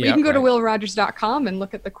reading. But you can go to willrogers.com and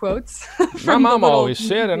look at the quotes. My mom always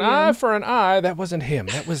said an eye for an eye. That wasn't him.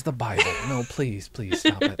 That was the Bible. No, please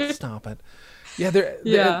stop it. Stop it.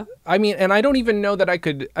 Yeah, I mean, and I don't even know that I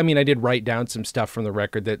could. I mean, I did write down some stuff from the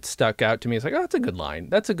record that stuck out to me. It's like, oh, that's a good line.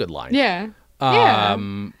 That's a good line. Yeah. But I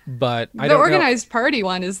don't know. The organized party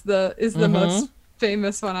one is the most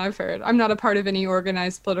famous one I've heard. I'm not a part of any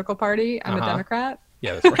organized political party. I'm a Democrat.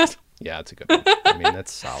 Yeah, that's right. Yeah, that's a good one. I mean,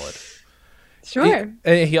 that's solid. Sure.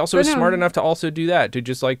 He also was smart enough to also do that. To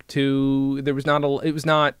just like it was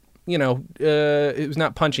not. It was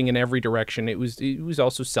not punching in every direction. It was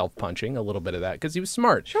also self-punching, a little bit of that, because he was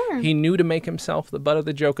smart. Sure. He knew to make himself the butt of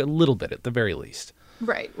the joke a little bit, at the very least.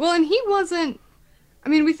 Right. Well, and he wasn't... I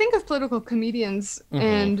mean, we think of political comedians,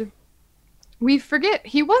 and we forget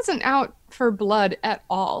he wasn't out for blood at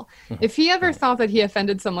all. If he ever thought that he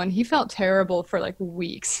offended someone, he felt terrible for, like,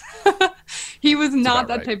 weeks. He was not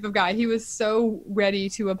that type of guy. He was so ready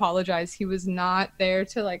to apologize. He was not there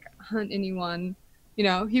to, like, hunt anyone. You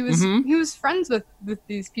know, he was friends with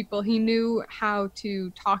these people. He knew how to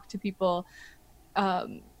talk to people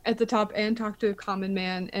at the top and talk to a common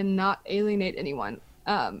man and not alienate anyone.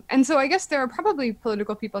 And so I guess there are probably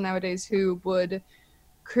political people nowadays who would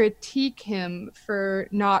critique him for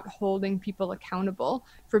not holding people accountable,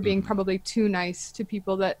 for being probably too nice to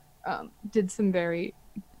people that did some very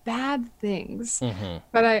bad things.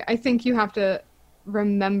 But I think you have to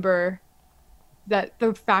remember that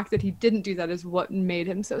the fact that he didn't do that is what made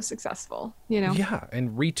him so successful, you know? Yeah,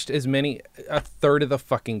 and reached a third of the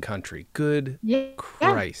fucking country. Good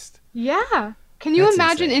Christ. Yeah. Can you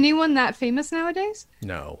imagine anyone that famous nowadays?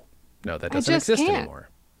 No, that doesn't exist anymore.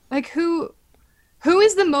 Like, who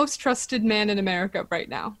is the most trusted man in America right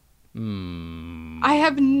now? I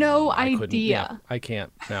have no idea. I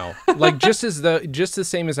can't. No. Like just the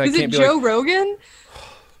same as I is can't it be Joe like, Rogan?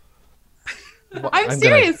 well, I'm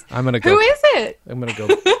serious. I'm gonna go. Who is it? I'm gonna go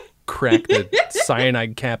crack the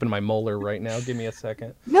cyanide cap in my molar right now. Give me a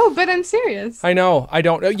second. No, but I'm serious. I know. I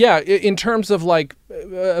don't. Yeah. In terms of like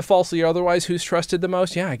falsely or otherwise, who's trusted the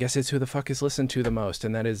most? Yeah, I guess it's who the fuck is listened to the most,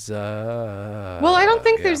 and that is. Well, I don't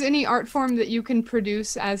think there's any art form that you can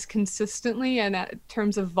produce as consistently and in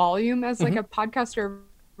terms of volume as like a podcast or a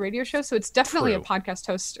radio show. So it's definitely a podcast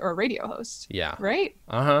host or a radio host. Yeah. Right.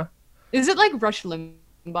 Uh-huh. Is it like Rush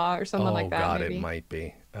Limbaugh or something like that? Oh God, maybe? it might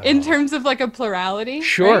be. In terms of like a plurality.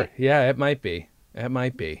 Sure. Right? Yeah, it might be. It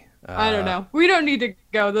might be. I don't know. We don't need to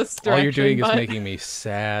go this direction. All you're doing is making me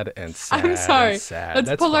sad and sad. I'm sorry. And sad. Let's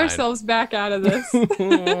That's pull fine. ourselves back out of this.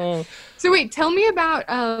 So wait, tell me about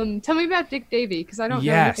Dick Davey, because I don't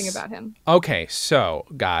know anything about him. Okay, so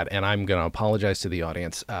God, and I'm gonna apologize to the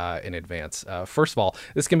audience in advance. First of all,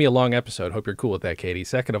 this is gonna be a long episode. Hope you're cool with that, Katie.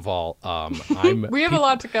 Second of all, we have a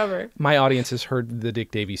lot to cover. My audience has heard the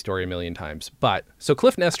Dick Davey story a million times, but so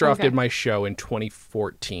Cliff Nestroff did my show in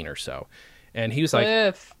 2014 or so, and he was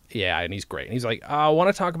like. Yeah, and he's great. And he's like, I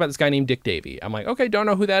want to talk about this guy named Dick Davey. I'm like, okay, don't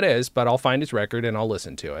know who that is, but I'll find his record and I'll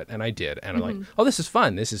listen to it. And I did. And I'm like, oh, this is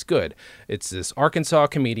fun. This is good. It's this Arkansas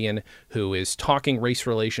comedian who is talking race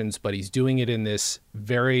relations, but he's doing it in this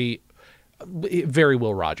very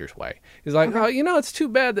Will Rogers way. He's like, oh, it's too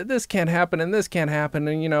bad that this can't happen and this can't happen.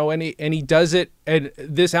 And, and he does it. And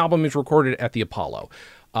this album is recorded at the Apollo.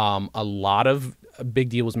 A lot of a big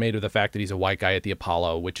deal was made of the fact that he's a white guy at the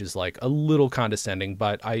Apollo, which is like a little condescending,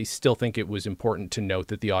 but I still think it was important to note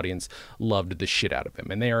that the audience loved the shit out of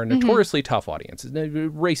him. And they are a notoriously tough audience.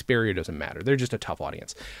 Race barrier doesn't matter. They're just a tough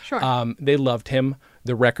audience. Sure. They loved him.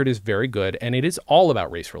 The record is very good, and it is all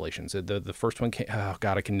about race relations. The first one came, oh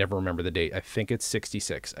God, I can never remember the date. I think it's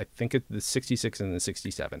 66. I think it's the 66 and the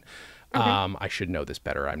 67. Okay. I should know this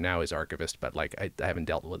better. I'm now his archivist, but like I haven't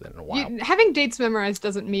dealt with it in a while. Having dates memorized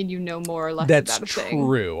doesn't mean you know more or less about a thing. That's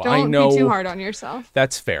true. Don't be too hard on yourself.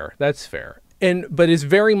 That's fair. But it's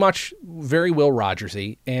very much very Will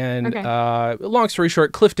Rogers-y. And long story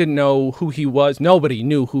short, Cliff didn't know who he was. Nobody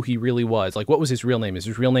knew who he really was. Like, what was his real name? Is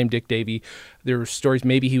his real name Dick Davey? There were stories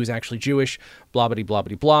maybe he was actually Jewish, blah, blah, blah,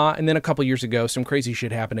 blah, blah. And then a couple years ago, some crazy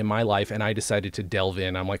shit happened in my life, and I decided to delve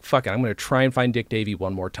in. I'm like, fuck it, I'm going to try and find Dick Davey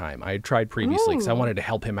one more time. I had tried previously because I wanted to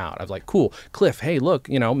help him out. I was like, cool, Cliff, hey, look,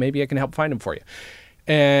 maybe I can help find him for you.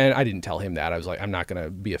 And I didn't tell him that. I was like, I'm not going to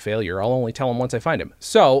be a failure. I'll only tell him once I find him.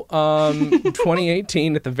 So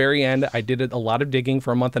 2018, at the very end, I did a lot of digging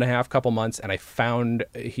for a month and a half, couple months, and I found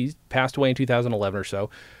he passed away in 2011 or so.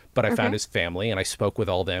 But I found his family, and I spoke with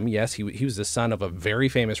all them. Yes, he was the son of a very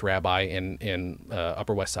famous rabbi in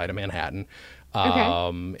Upper West Side of Manhattan.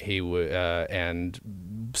 He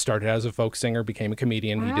and started as a folk singer, became a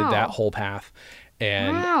comedian. Wow. He did that whole path.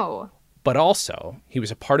 And but also, he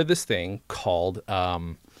was a part of this thing called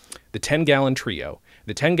the 10-Gallon Trio.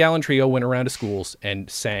 The 10-Gallon Trio went around to schools and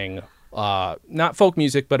sang not folk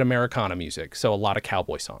music, but Americana music. So a lot of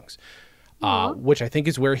cowboy songs, which I think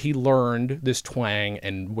is where he learned this twang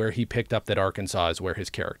and where he picked up that Arkansas is where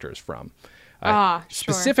his character is from.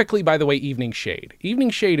 Specifically, by the way, Evening Shade.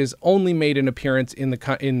 Evening Shade has only made an appearance in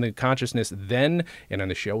the consciousness then and on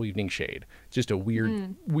the show Evening Shade. Just a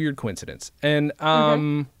weird coincidence. And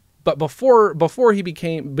but before he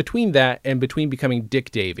became, between that and between becoming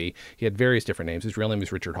Dick Davey, he had various different names. His real name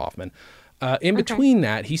was Richard Hoffman. In between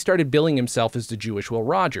that, he started billing himself as the Jewish Will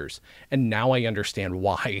Rogers. And now I understand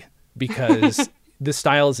why. Because the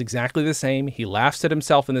style is exactly the same. He laughs at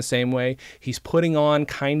himself in the same way. He's putting on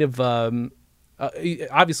kind of,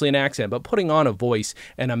 obviously an accent, but putting on a voice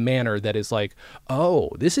and a manner that is like,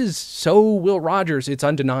 oh, this is so Will Rogers, it's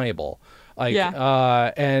undeniable. Like,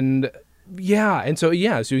 so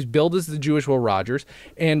he's billed as the Jewish Will Rogers,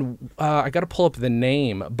 and I got to pull up the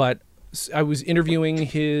name, but I was interviewing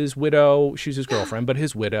his widow. She's his girlfriend, but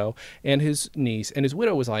his widow and his niece. And his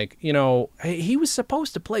widow was like, he was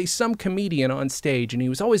supposed to play some comedian on stage, and he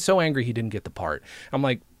was always so angry he didn't get the part. I'm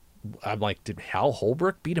like, did Hal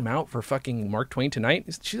Holbrook beat him out for fucking Mark Twain Tonight?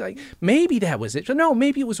 She's like, maybe that was it. So, no,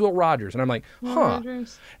 maybe it was Will Rogers. And I'm like, huh.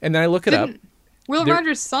 And then I look it up. Will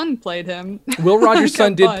Rogers' son played him. Will Rogers'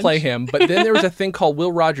 son did play him, but then there was a thing called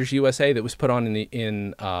Will Rogers USA that was put on in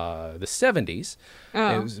the 70s.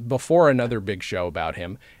 It was before another big show about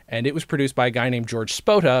him, and it was produced by a guy named George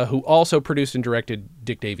Spota, who also produced and directed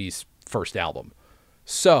Dick Davey's first album.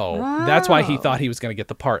 So that's why he thought he was going to get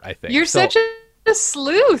the part, I think. You're such a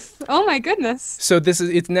sleuth. Oh my goodness. So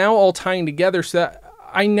it's now all tying together, so that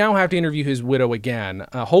I now have to interview his widow again,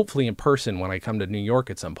 hopefully in person when I come to New York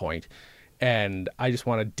at some point. And I just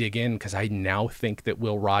want to dig in because I now think that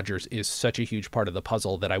Will Rogers is such a huge part of the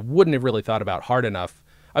puzzle that I wouldn't have really thought about hard enough.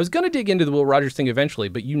 I was going to dig into the Will Rogers thing eventually,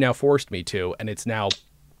 but you now forced me to, and it's now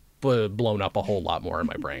blown up a whole lot more in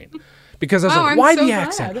my brain. Because I was like, why the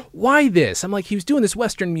accent? Why this? I'm like, he was doing this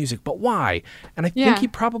Western music, but why? And I think he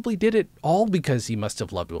probably did it all because he must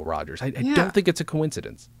have loved Will Rogers. I don't think it's a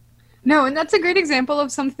coincidence. No, and that's a great example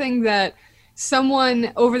of something that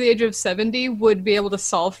someone over the age of 70 would be able to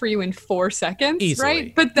solve for you in 4 seconds, easily,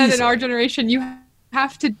 right? But then in our generation, you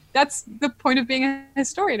have to, that's the point of being a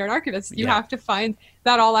historian or an archivist. You have to find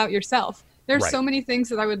that all out yourself. There's so many things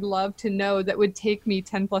that I would love to know that would take me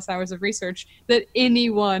 10 plus hours of research that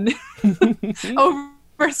anyone over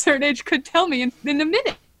a certain age could tell me in a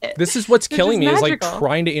minute. This is what's killing me is like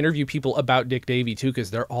trying to interview people about Dick Davey too,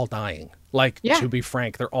 because they're all dying. Like, to be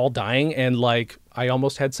frank, they're all dying. And like, I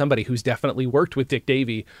almost had somebody who's definitely worked with Dick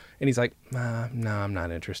Davey, and he's like, no, I'm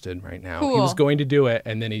not interested right now. Cool. He was going to do it,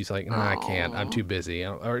 and then he's like, no, I can't. I'm too busy.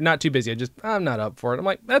 Or not too busy. I'm not up for it. I'm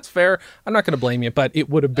like, that's fair. I'm not going to blame you, but it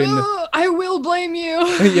would have been. I will blame you.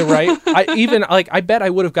 Yeah, right. I bet I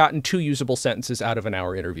would have gotten 2 usable sentences out of an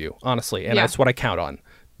hour interview, honestly, and that's what I count on.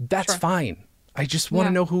 That's fine. I just want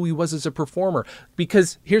to know who he was as a performer,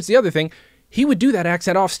 because here's the other thing. He would do that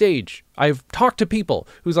accent off stage. I've talked to people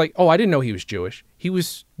who's like, oh, I didn't know he was Jewish. He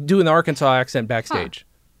was doing the Arkansas accent backstage.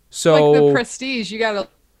 So like the Prestige, you got to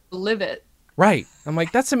live it. Right. I'm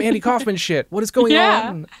like, that's some Andy Kaufman shit. What is going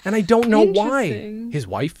on? And I don't know why.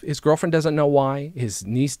 His girlfriend doesn't know why. His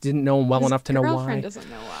niece didn't know him well enough to know why. His girlfriend doesn't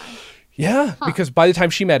know why. Yeah, because by the time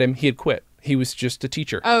she met him, he had quit. He was just a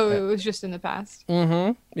teacher. Oh, it was just in the past.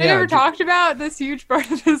 Mm-hmm. They never talked about this huge part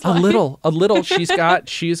of his life. A little. She's got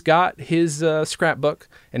his scrapbook,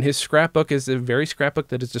 and his scrapbook is a very scrapbook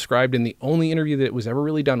that is described in the only interview that was ever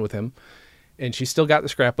really done with him. And she's still got the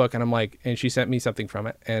scrapbook, and I'm like, and she sent me something from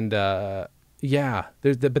it, and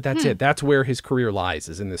but that's it. That's where his career lies,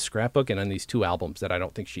 is in this scrapbook and on these 2 albums that I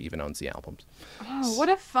don't think she even owns the albums. Oh, what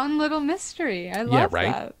a fun little mystery. I love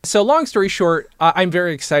that. So long story short, I'm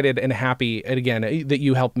very excited and happy, and again, that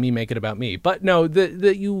you helped me make it about me. But no,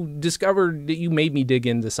 that you discovered, that you made me dig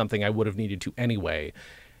into something I would have needed to anyway.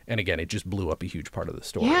 And again, it just blew up a huge part of the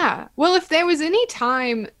story. Yeah. Well, if there was any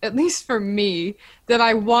time, at least for me, that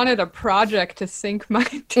I wanted a project to sink my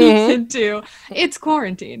teeth into, it's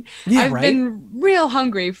quarantine. Yeah, I've been real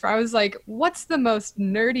hungry I was like, what's the most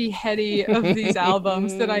nerdy, heady of these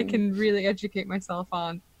albums that I can really educate myself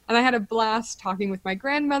on? And I had a blast talking with my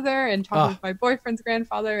grandmother and talking with my boyfriend's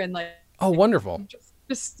grandfather, and like, oh, wonderful.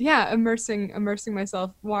 Just immersing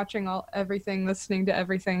myself, watching everything, listening to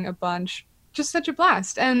everything a bunch. Just such a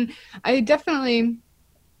blast. And I definitely,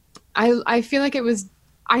 I feel like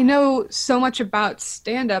I know so much about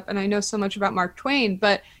stand-up, and I know so much about Mark Twain,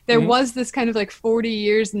 but there was this kind of like 40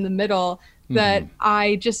 years in the middle that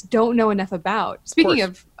I just don't know enough about. Speaking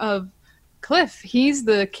of Cliff, he's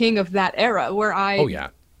the king of that era where I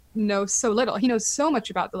know so little. He knows so much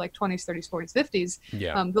about the like 20s, 30s, 40s,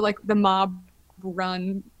 50s, the mob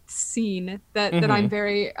run scene that I'm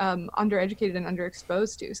very undereducated and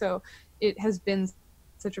underexposed to. So it has been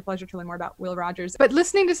such a pleasure to learn more about Will Rogers. But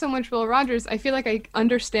listening to so much Will Rogers, I feel like I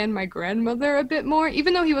understand my grandmother a bit more,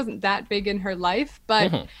 even though he wasn't that big in her life,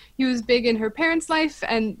 but he was big in her parents' life.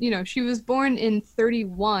 And, she was born in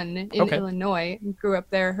 31 in Illinois and grew up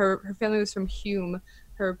there. Her family was from Hume,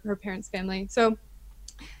 her parents' family. So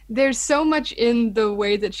there's so much in the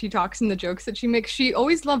way that she talks and the jokes that she makes. She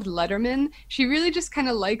always loved Letterman. She really just kind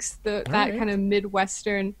of likes that kind of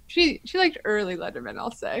Midwestern. She liked early Letterman,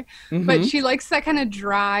 I'll say. But she likes that kind of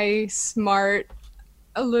dry, smart,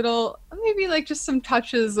 a little, maybe like just some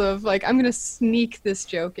touches of like, I'm going to sneak this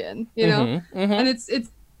joke in, And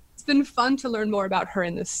it's been fun to learn more about her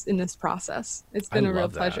in this process. It's been a real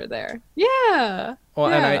pleasure there. Yeah. Well,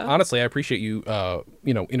 and I honestly, I appreciate you,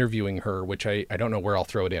 interviewing her, which I don't know where I'll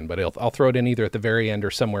throw it in, but I'll throw it in either at the very end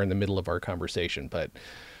or somewhere in the middle of our conversation. But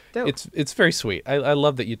dope. It's very sweet. I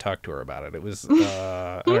love that you talked to her about it. It was,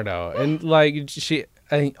 I don't know. And like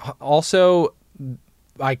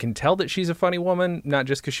I can tell that she's a funny woman, not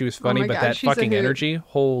just because she was funny, but that fucking energy.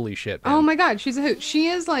 Holy shit, man. Oh my God. She's a hoot. She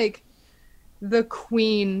is like the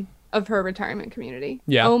queen of her retirement community.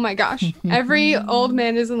 Yeah. Oh my gosh. Every old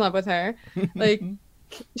man is in love with her. Like,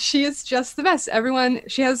 she is just the best.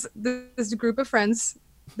 She has this group of friends.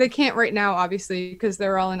 They can't right now, obviously, because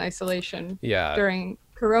they're all in isolation during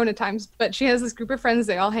Corona times. But she has this group of friends.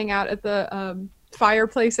 They all hang out at the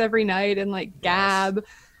fireplace every night and like gab. Yes.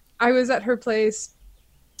 I was at her place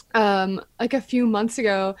like a few months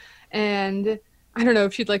ago, and I don't know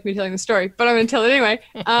if she'd like me telling the story, but I'm going to tell it anyway.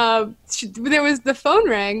 There was the phone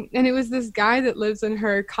rang, and it was this guy that lives in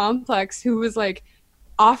her complex who was like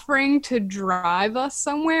offering to drive us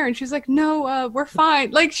somewhere, and she's like, no, we're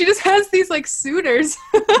fine. Like, she just has these like suitors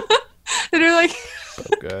that are like so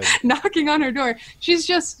good. knocking on her door. She's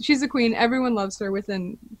a queen. Everyone loves her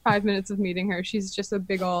within 5 minutes of meeting her. She's just a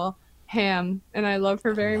big ol' ham, and I love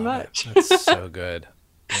her very much. That's so good.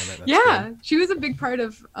 Yeah, good. She was a big part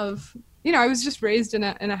of I was just raised in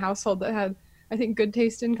a household that had, I think, good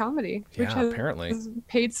taste in comedy, which has apparently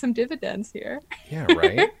paid some dividends here. Yeah,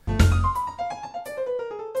 right.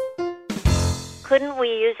 Couldn't we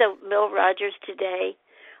use a Will Rogers today?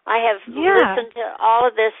 I have listened to all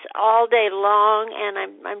of this all day long, and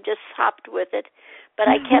I'm just hopped with it. But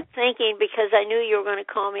I kept thinking, because I knew you were going to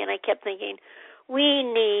call me, and I kept thinking, we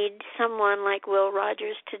need someone like Will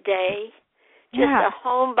Rogers today. Just a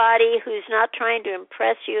homebody who's not trying to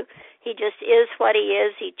impress you. He just is what he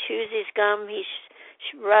is. He chews his gum. He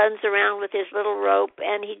runs around with his little rope,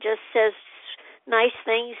 and he just says nice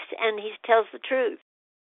things, and he tells the truth.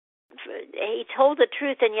 He told the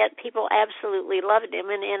truth, and yet people absolutely loved him.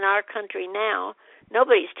 And in our country now,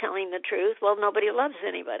 nobody's telling the truth. Well, nobody loves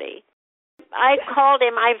anybody. I called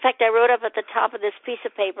him. In fact, I wrote up at the top of this piece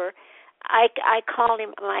of paper, I called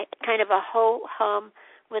him my kind of a ho-hum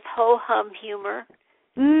with ho-hum humor.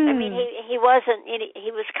 I mean, he wasn't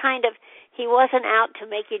out to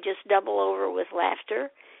make you just double over with laughter.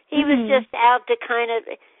 He was just out to kind of,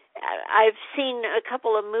 I've seen a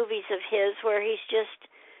couple of movies of his where he's just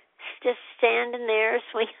standing there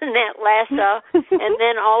swinging that lasso, and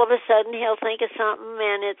then all of a sudden he'll think of something,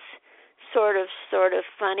 and it's sort of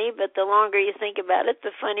funny, but the longer you think about it,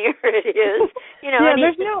 the funnier it is.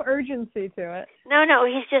 There's no urgency to it. No,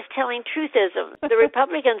 he's just telling truthism. The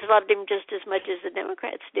Republicans loved him just as much as the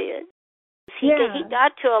Democrats did. He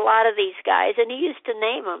got to a lot of these guys, and he used to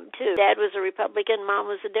name them too. Dad was a Republican, Mom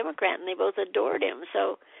was a Democrat, and they both adored him.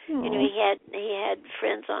 So, he had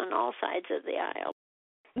friends on all sides of the aisle.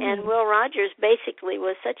 And Will Rogers basically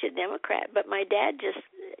was such a Democrat, but my dad just,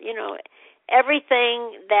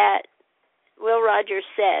 everything that Will Rogers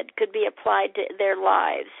said could be applied to their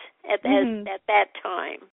lives at that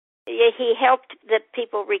time. He helped the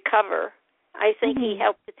people recover. I think he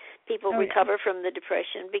helped people recover from the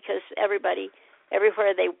Depression, because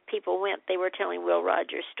everywhere people went, they were telling Will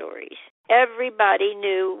Rogers stories. Everybody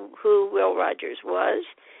knew who Will Rogers was,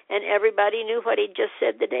 and everybody knew what he'd just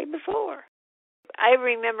said the day before. I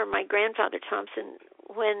remember my grandfather Thompson,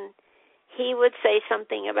 when he would say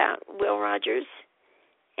something about Will Rogers,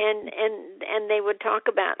 and they would talk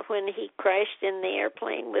about when he crashed in the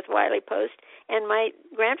airplane with Wiley Post, and my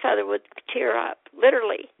grandfather would tear up,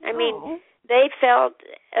 literally. I mean, they felt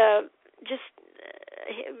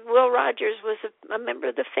Will Rogers was a member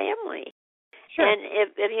of the family. Sure. And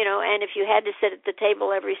if you had to sit at the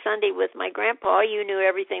table every Sunday with my grandpa, you knew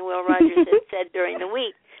everything Will Rogers had said during the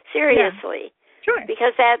week. Seriously. Yeah. Sure.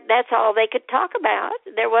 Because that's all they could talk about.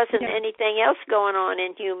 There wasn't anything else going on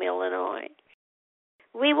in Hume, Illinois.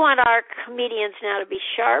 We want our comedians now to be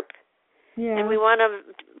sharp, and we want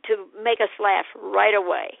them to make us laugh right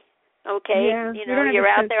away. Okay? Yeah. You're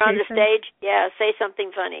out there on the stage. Yeah, say something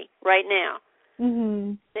funny right now.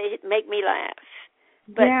 Make me laugh.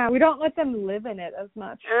 But, we don't let them live in it as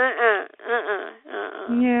much. Yeah.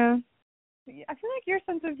 I feel like your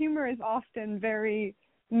sense of humor is often very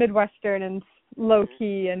Midwestern and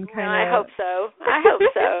low-key and kind of... I hope so.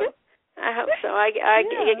 I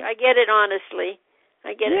get it, honestly.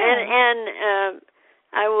 I get it. And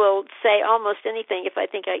I will say almost anything if I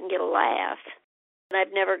think I can get a laugh. And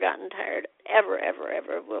I've never gotten tired, ever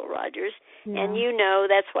of Will Rogers. Yeah. And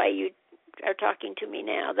that's why you are talking to me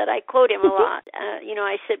now, that I quote him a lot.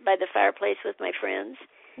 I sit by the fireplace with my friends,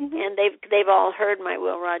 and they've all heard my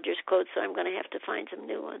Will Rogers quotes, so I'm going to have to find some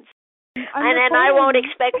new ones. And I won't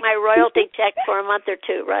expect my royalty check for a month or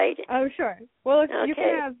two, right? Oh, sure. Well, you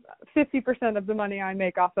can have 50% of the money I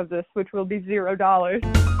make off of this, which will be $0.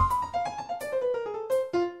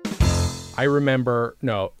 I remember,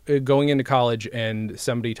 going into college and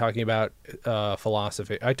somebody talking about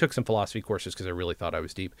philosophy. I took some philosophy courses because I really thought I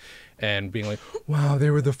was deep, and being like, wow, they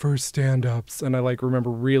were the first stand-ups. And I remember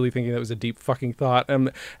really thinking that was a deep fucking thought.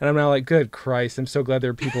 And I'm now like, good Christ, I'm so glad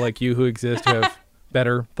there are people like you who exist who have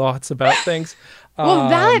better thoughts about things. Well,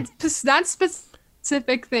 that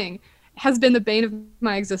specific thing has been the bane of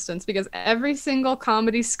my existence, because every single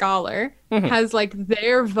comedy scholar has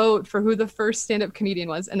their vote for who the first stand-up comedian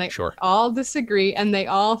was, and they all disagree, and they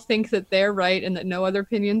all think that they're right and that no other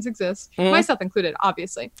opinions exist, myself included,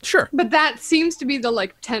 obviously. Sure. But that seems to be the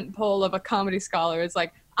tent pole of a comedy scholar, is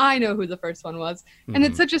I know who the first one was. And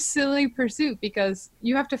it's such a silly pursuit because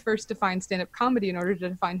you have to first define stand-up comedy in order to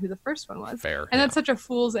define who the first one was. Fair. And that's such a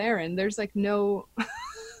fool's errand. There's like no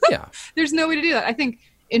yeah. There's no way to do that. I think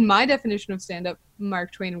in my definition of stand-up,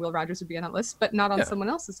 Mark Twain and Will Rogers would be on that list, but not on someone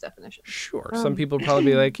else's definition. Sure. Some people would probably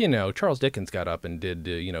be like, Charles Dickens got up and did,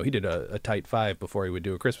 he did a tight 5 before he would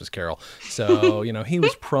do A Christmas Carol. So, he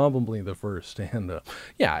was probably the first stand-up.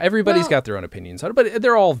 Yeah, everybody's got their own opinions on it, but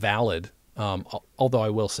they're all valid. Although I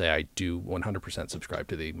will say I do 100% subscribe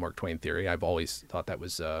to the Mark Twain theory. I've always thought that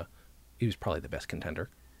was, he was probably the best contender.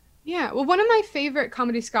 Yeah, well, one of my favorite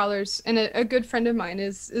comedy scholars and a good friend of mine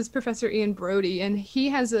is Professor Ian Brody, and he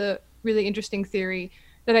has a really interesting theory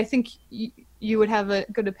that I think you would have a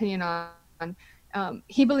good opinion on.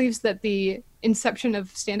 He believes that the inception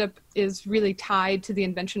of stand-up is really tied to the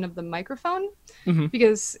invention of the microphone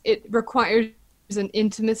because it requires an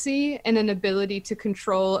intimacy and an ability to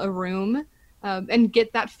control a room and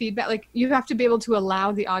get that feedback. Like, you have to be able to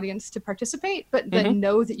allow the audience to participate, but then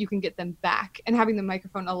know that you can get them back. And having the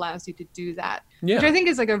microphone allows you to do that, which I think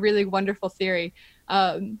is like a really wonderful theory.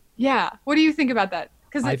 Yeah. What do you think about that?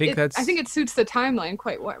 Because I think it suits the timeline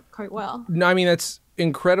quite well. No, I mean, that's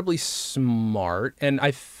incredibly smart. And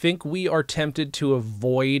I think we are tempted to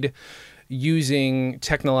avoid using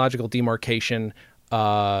technological demarcation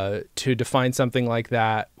to define something like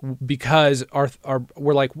that because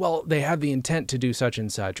we're like, well, they have the intent to do such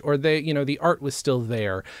and such, or they, the art was still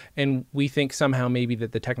there. And we think somehow maybe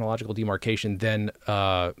that the technological demarcation then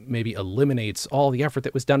maybe eliminates all the effort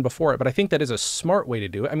that was done before it. But I think that is a smart way to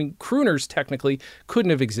do it. I mean, crooners technically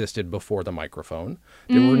couldn't have existed before the microphone.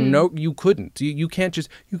 There were you couldn't. You can't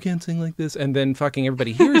sing like this and then fucking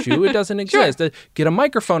everybody hears you. It doesn't exist. Sure. Get a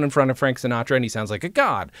microphone in front of Frank Sinatra and he sounds like a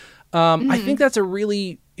god. I think that's a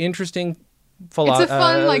really interesting it's a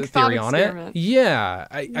fun, theory on experiment. it.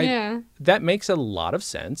 Yeah, that makes a lot of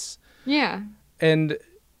sense. Yeah, and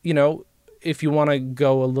if you want to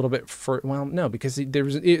go a little bit no, because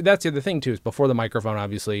that's the other thing too. Is before the microphone,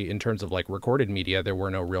 obviously, in terms of like recorded media, there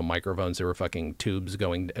were no real microphones. There were fucking tubes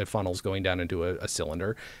funnels going down into a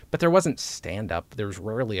cylinder. But there wasn't stand up. There was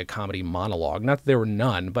rarely a comedy monologue. Not that there were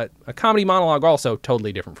none, but a comedy monologue also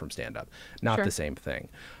totally different from stand up. Not the same thing.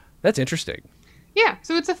 That's interesting. Yeah,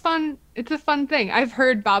 so it's a fun thing. I've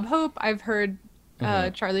heard Bob Hope, I've heard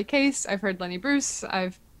Charlie Case, I've heard Lenny Bruce,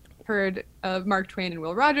 I've heard Mark Twain and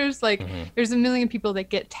Will Rogers. Like, there's a million people that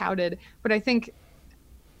get touted, but I think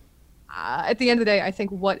at the end of the day, I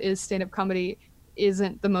think what is stand-up comedy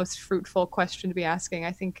isn't the most fruitful question to be asking.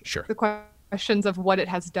 I think the questions of what it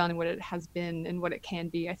has done and what it has been and what it can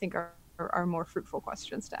be, I think are more fruitful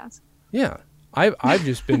questions to ask. Yeah. I've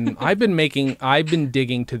been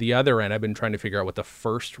digging to the other end. I've been trying to figure out what the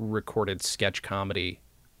first recorded sketch comedy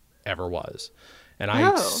ever was. And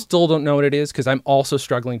I still don't know what it is because I'm also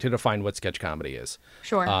struggling to define what sketch comedy is.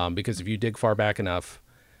 Sure. Because if you dig far back enough,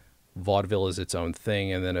 vaudeville is its own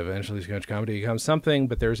thing, and then eventually sketch comedy becomes something,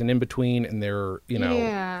 but there's an in-between, and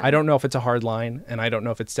I don't know if it's a hard line, and I don't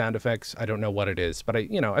know if it's sound effects. I don't know what it is, but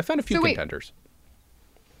I found a few contenders.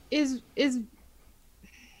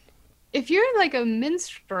 If you're like a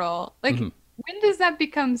minstrel, like when does that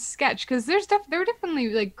become sketch? Because there are definitely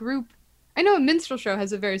like group. I know a minstrel show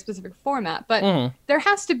has a very specific format, but there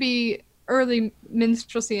has to be early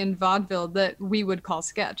minstrelsy and vaudeville that we would call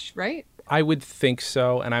sketch, right? I would think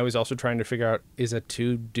so, and I was also trying to figure out, is a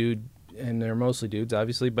two-dude, and they're mostly dudes,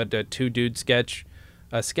 obviously, but a two-dude sketch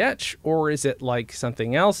a sketch, or is it like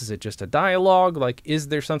something else? Is it just a dialogue? Like, is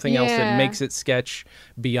there something else that makes it sketch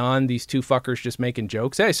beyond these two fuckers just making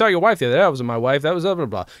jokes? Hey, I saw your wife the other day. That wasn't my wife. That was blah, blah,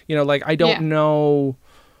 blah. Like, I don't know.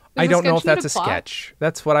 I don't know if that's a sketch.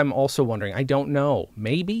 That's what I'm also wondering. I don't know.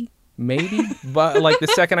 Maybe. But like the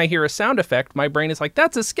second I hear a sound effect, my brain is like,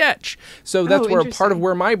 that's a sketch. So that's where part of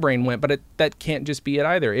where my brain went, but that can't just be it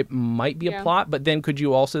either. It might be a plot, but then could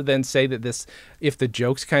you also then say that this, if the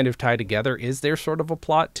jokes kind of tie together, is there sort of a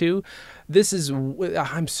plot too?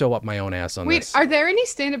 I'm so up my own ass on this. Wait, are there any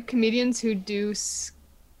stand-up comedians who do,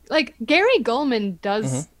 like Gary Goldman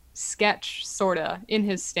does sketch sorta in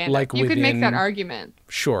his stand-up. Like you could make that argument.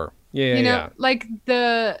 Sure. Yeah. Like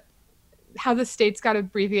how the states got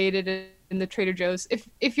abbreviated in the Trader Joe's.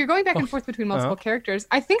 If you're going back and forth between multiple characters,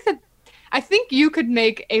 I think you could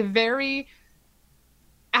make a very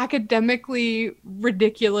academically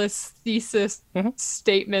ridiculous thesis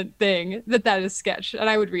statement thing that is sketch, and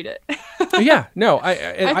I would read it. Yeah, no,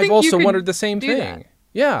 I've also wondered the same thing.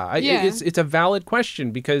 It's a valid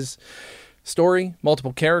question because story,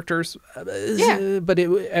 multiple characters. Yeah. But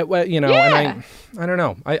and I don't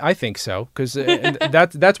know. I think so, because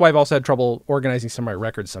that's why I've also had trouble organizing some of my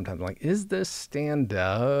records sometimes. I'm like, is this stand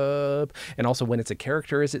up? And also, when it's a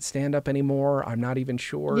character, is it stand up anymore? I'm not even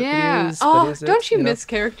sure. Yeah. It is, but is it, don't you miss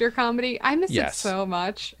character comedy? I miss Yes. it so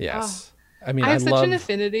much. Yes. Oh. I mean, I have such an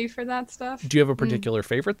affinity for that stuff. Do you have a particular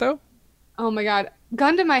favorite though? Oh my God.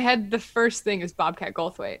 Gun to my head, the first thing is Bobcat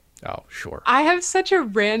Goldthwait. Oh, sure. I have such a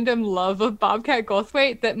random love of Bobcat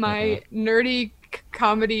Goldthwait that my nerdy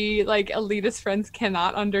comedy, like, elitist friends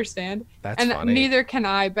cannot understand. That's and funny. neither can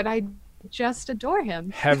I, but I just adore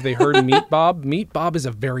him. Have they heard Meet Bob? Meet Bob is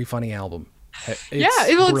a very funny album. It's it's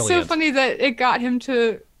so brilliant. funny that it got him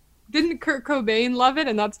to... Didn't Kurt Cobain love it,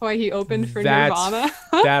 and that's why he opened for Nirvana?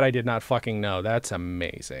 That I did not fucking know. That's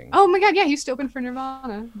amazing. Oh my God, yeah, he used to open for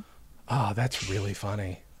Nirvana. Oh, that's really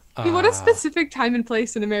funny. What a specific time and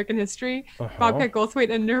place in American history. Bobcat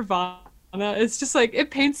Goldthwait and Nirvana. It's just like, it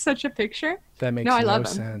paints such a picture. That makes I love no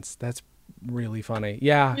him. sense. That's really funny.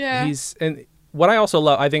 Yeah. Yeah. And what I also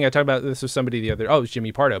love, I think I talked about this with somebody the other, it was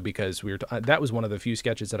Jimmy Pardo, because we were, that was one of the few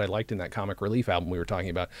sketches that I liked in that Comic Relief album we were talking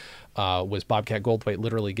about, was Bobcat Goldthwait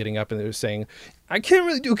literally getting up and they were saying, I can't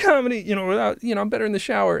really do comedy, without, I'm better in the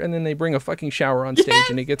shower. And then they bring a fucking shower on stage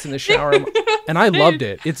and he gets in the shower. And I loved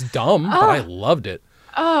it. It's dumb, but I loved it.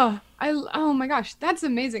 Oh my gosh, that's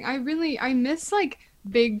amazing. I miss like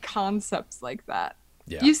big concepts like that.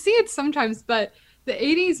 Yeah. You see it sometimes, but the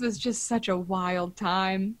 80s was just such a wild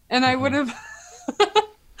time, and I would have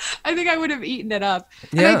I think I would have eaten it up.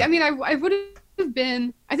 Yeah. And I would have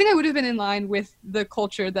been, I think I would have been in line with the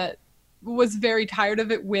culture that was very tired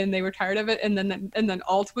of it when they were tired of it, and then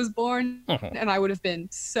alt was born, and I would have been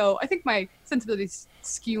I think my sensibilities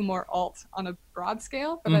skew more alt on a broad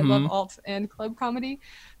scale, but I love alt and club comedy.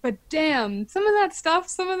 But damn, some of that stuff,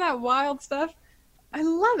 some of that wild stuff, I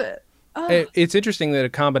love it. It's interesting that a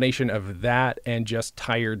combination of that and just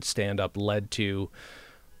tired stand-up led to,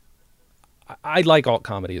 I like alt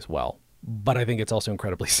comedy as well, but I think it's also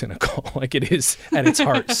incredibly cynical. Like, it is at its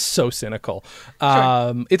heart so cynical.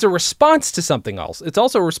 Sure. It's a response to something else. It's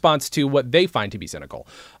also a response to what they find to be cynical.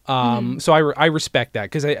 So I respect that,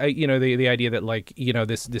 because I the idea that, like,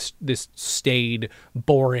 this staid,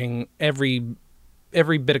 boring, every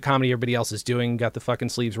bit of comedy everybody else is doing, got the fucking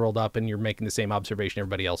sleeves rolled up, and you're making the same observation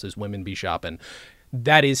everybody else is, women be shopping.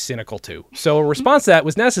 That is cynical too. So a response to that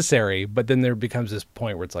was necessary, but then there becomes this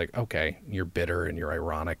point where it's like, okay, you're bitter and you're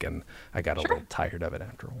ironic, and I got a little tired of it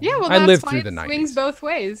after a while. Yeah, well, I that's lived why through the it 90s. swings both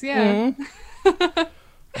ways. Yeah. I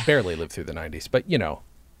barely lived through the 90s, but enough.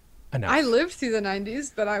 I lived through the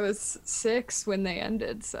 90s, but I was 6 when they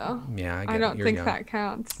ended, so yeah, I don't You're think young. that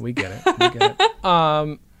counts. We get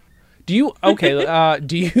it. Do you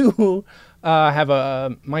have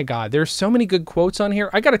a, my God, there's so many good quotes on here.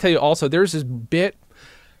 I got to tell you also, there's this bit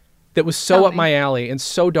that was so up my alley and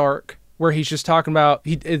so dark, where he's just talking about,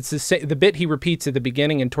 it's the bit he repeats at the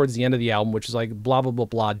beginning and towards the end of the album, which is like blah, blah, blah,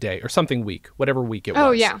 blah day or something week, whatever week it was.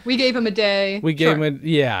 Oh yeah. We gave him a day. We gave him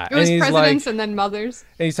yeah. It was and he's presidents like, and then mothers.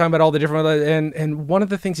 and he's talking about all the different, and one of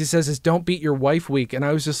the things he says is, don't beat your wife week. And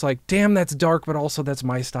I was just like, damn, that's dark, but also that's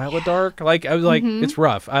my style of dark. Like, I was like, it's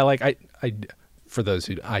rough. I for those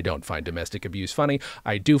who, I don't find domestic abuse funny.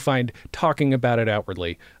 I do find talking about it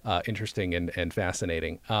outwardly interesting and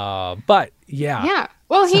fascinating. But yeah. Yeah.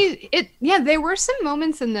 Well, there were some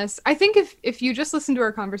moments in this. I think if you just listen to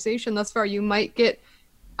our conversation thus far, you might get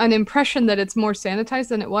an impression that it's more sanitized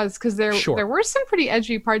than it was, because there were some pretty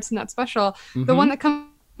edgy parts in that special. The one that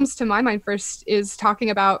comes to my mind first is talking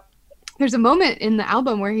about, there's a moment in the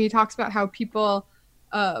album where he talks about how people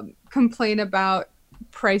complain about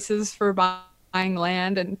prices for buying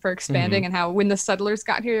land and for expanding, and how when the settlers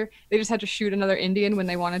got here, they just had to shoot another Indian when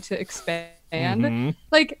they wanted to expand.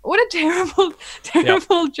 Like, what a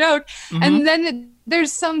terrible joke. And then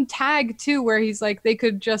there's some tag too where he's like, they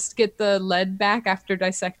could just get the lead back after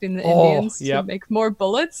dissecting the Indians to make more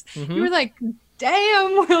bullets. You were like,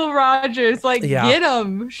 damn, Will Rogers, like, get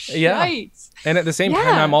him. Shite. And at the same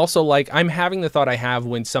time, I'm also like, I'm having the thought I have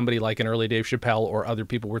when somebody like an early Dave Chappelle or other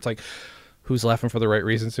people, where it's like, who's laughing for the right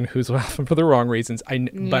reasons and who's laughing for the wrong reasons.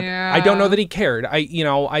 But I don't know that he cared.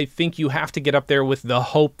 I think you have to get up there with the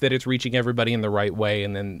hope that it's reaching everybody in the right way,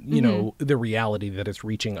 and then the reality that it's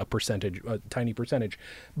reaching a tiny percentage.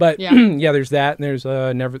 But there's that,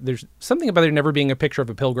 and there's something about there never being a picture of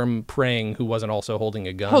a pilgrim praying who wasn't also holding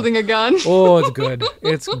a gun. Oh, it's good.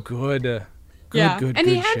 It's good. Good. And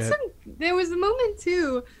he had shit. There was a moment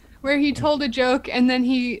too where he told a joke and then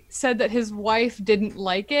he said that his wife didn't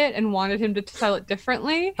like it and wanted him to tell it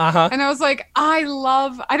differently. And I was like, I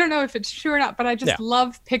don't know if it's true or not, but I just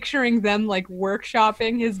love picturing them like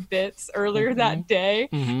workshopping his bits earlier that day.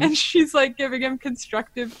 And she's like giving him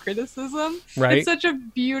constructive criticism. Right. It's such a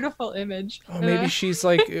beautiful image. Oh, maybe she's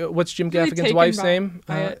like, what's Jim really Gaffigan's wife's name?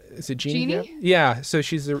 it. Is it Jeannie? Jeannie? Yeah, so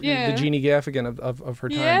she's the Jeannie Gaffigan of her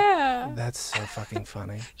time. Yeah. That's so fucking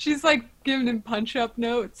funny. She's like giving him punch-up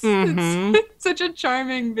notes. It's such a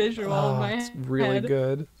charming visual in my it's really head.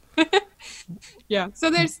 good. Yeah.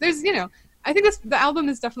 So there's I think the album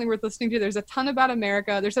is definitely worth listening to. There's a ton about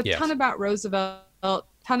America. There's a ton about Roosevelt,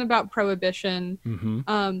 ton about Prohibition.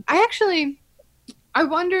 I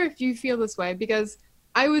wonder if you feel this way, because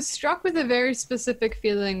I was struck with a very specific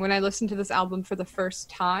feeling when I listened to this album for the first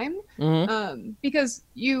time, because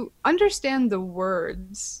you understand the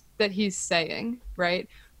words that he's saying, right?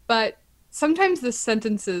 But sometimes the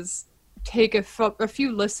sentences take a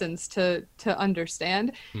few listens to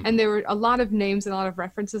understand, and there were a lot of names and a lot of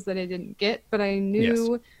references that I didn't get, but I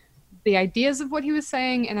knew the ideas of what he was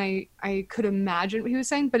saying, and I could imagine what he was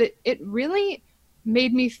saying, but it really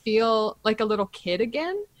made me feel like a little kid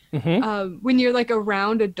again. When you're like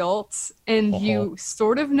around adults and you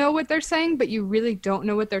sort of know what they're saying, but you really don't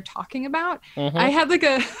know what they're talking about. I had like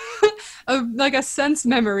a sense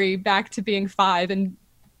memory back to being 5 and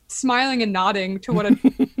smiling and nodding to what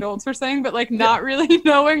adults were saying, but like not really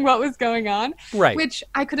knowing what was going on. Right. Which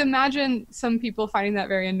I could imagine some people finding that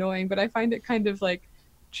very annoying, but I find it kind of like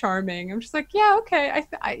charming. I'm just like, yeah, okay,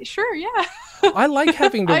 I sure, yeah. I like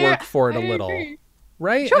having to work for it a little. Agree.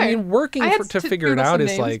 Right? Sure. I mean, working to figure it out is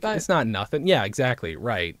names, like, but... it's not nothing. Yeah, exactly.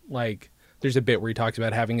 Right. Like, there's a bit where he talks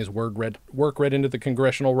about having his work read into the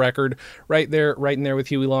congressional record right in there with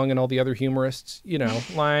Huey Long and all the other humorists,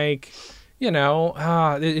 like,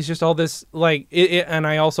 it's just all this, like, and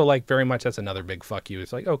I also like very much, that's another big fuck you.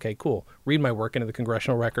 It's like, okay, cool. Read my work into the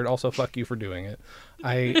congressional record. Also, fuck you for doing it.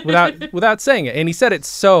 Without saying it. And he said it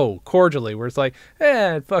so cordially where it's like,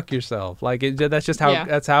 fuck yourself. Like, that's just how,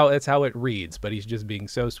 that's how it reads, but he's just being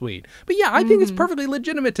so sweet. But yeah, I think it's perfectly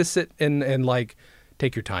legitimate to sit and like,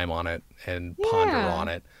 take your time on it and ponder on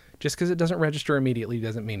it. Just because it doesn't register immediately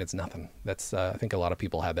doesn't mean it's nothing. That's, I think a lot of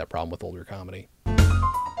people have that problem with older comedy.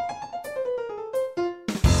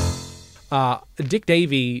 Dick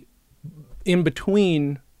Davey, in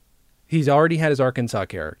between, he's already had his Arkansas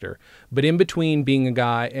character, but in between being a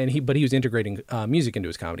guy, but he was integrating music into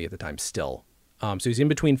his comedy at the time still. So he's in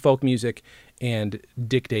between folk music and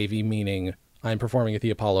Dick Davey, meaning I'm performing at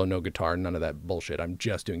the Apollo, no guitar, none of that bullshit. I'm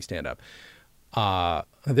just doing stand-up.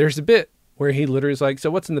 There's a bit where he literally is like, so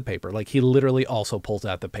what's in the paper? Like, he literally also pulls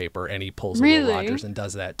out the paper, and he pulls a Will Rogers and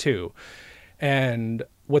does that too. And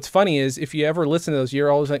what's funny is if you ever listen to those,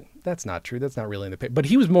 you're always like, that's not true. That's not really in the paper. But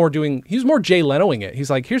he was more Jay Lenoing it.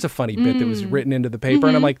 He's like, here's a funny bit that was written into the paper.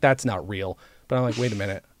 And I'm like, that's not real. But I'm like, wait a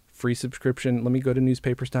minute. Free subscription. Let me go to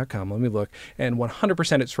newspapers.com. Let me look. And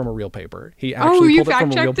 100% it's from a real paper. He actually pulled it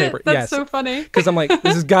from a real paper. That's so funny. Because I'm like,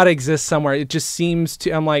 this has got to exist somewhere. It just seems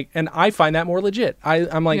to, I'm like, and I find that more legit.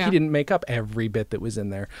 I'm like, he didn't make up every bit that was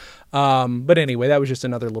in there. But anyway, that was just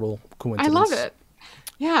another little coincidence. I love it.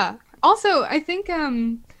 Yeah. Also, I think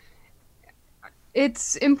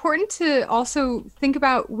it's important to also think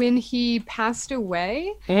about when he passed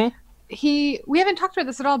away. We haven't talked about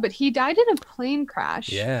this at all, but he died in a plane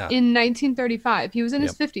crash in 1935. He was in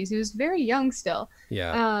his 50s. He was very young still.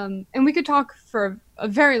 And we could talk for a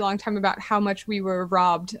very long time about how much we were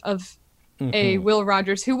robbed of a Will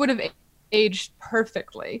Rogers who would have aged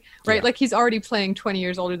perfectly, right? Like, he's already playing 20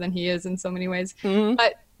 years older than he is in so many ways.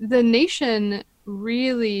 But the nation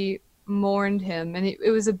really mourned him, and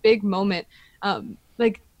it was a big moment. NBC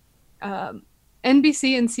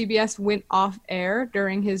and CBS went off air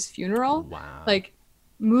during his funeral. Wow. Like,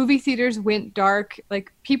 movie theaters went dark.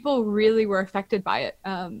 Like, people really were affected by it.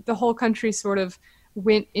 The whole country sort of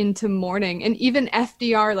went into mourning, and even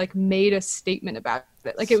FDR like made a statement about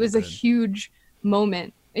it. Like, it was a huge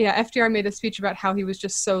moment. Yeah, FDR made a speech about how he was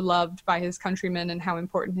just so loved by his countrymen and how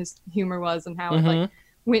important his humor was, and how it like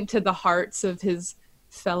went to the hearts of his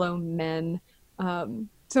fellow men.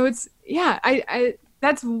 So it's, I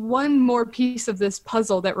that's one more piece of this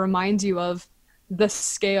puzzle that reminds you of the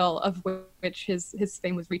scale of which his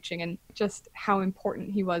fame was reaching, and just how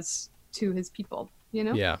important he was to his people,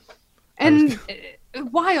 Yeah. And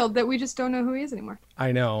wild that we just don't know who he is anymore.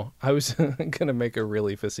 I know. I was going to make a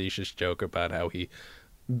really facetious joke about how he,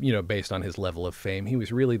 based on his level of fame, he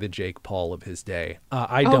was really the Jake Paul of his day.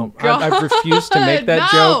 I've refused to make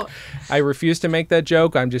that joke. I refuse to make that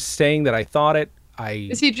joke. I'm just saying that I thought it.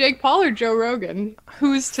 Is he Jake Paul or Joe Rogan?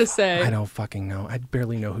 Who's to say? I don't fucking know. I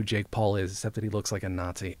barely know who Jake Paul is, except that he looks like a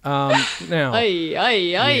Nazi. Now,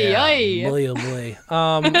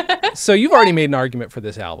 so you've already made an argument for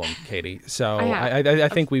this album, Katie. So I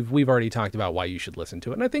think we've already talked about why you should listen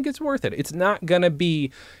to it, and I think it's worth it. It's not gonna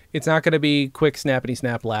be quick snappity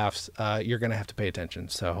snap laughs. You're gonna have to pay attention.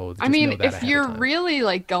 So just know that if you're really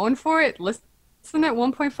like going for it, listen at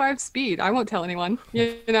 1.5 speed. I won't tell anyone.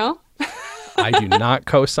 You know. I do not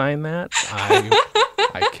co-sign that.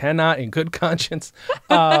 I cannot in good conscience.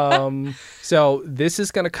 So this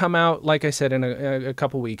is going to come out, like I said, in a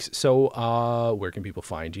couple weeks. So where can people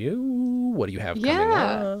find you? What do you have coming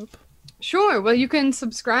up? Sure. Well, you can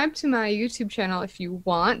subscribe to my YouTube channel if you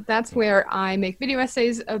want. That's where I make video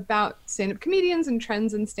essays about stand-up comedians and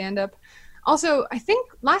trends in stand-up. Also, I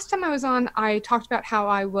think last time I was on, I talked about how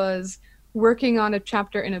I was working on a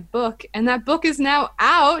chapter in a book, and that book is now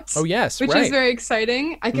out. Oh yes, which is very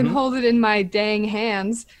exciting. I can hold it in my dang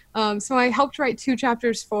hands. So I helped write 2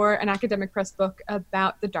 chapters for an academic press book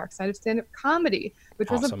about the dark side of stand-up comedy, which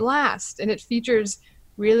was a blast, and it features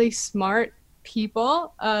really smart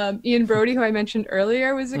people. Ian Brody, who I mentioned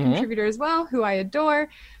earlier, was a contributor as well, who I adore.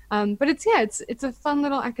 But it's a fun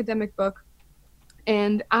little academic book,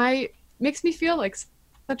 and makes me feel like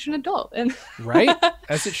such an adult, and right,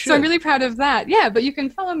 as it should. So I'm really proud of that. Yeah, but you can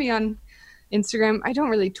follow me on Instagram. I don't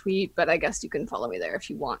really tweet, but I guess you can follow me there if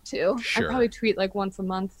you want to. Sure. I probably tweet like once a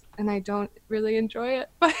month, and I don't really enjoy it.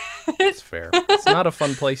 But it's fair. It's not a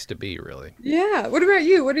fun place to be, really. Yeah. What about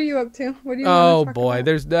you? What are you up to? What do you? Oh boy,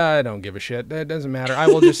 about? I don't give a shit. That doesn't matter. I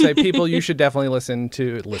will just say, people, you should definitely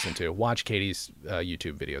watch Katie's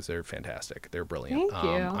YouTube videos. They're fantastic. They're brilliant. Thank you.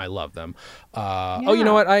 I love them. Oh, you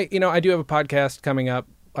know what? I do have a podcast coming up.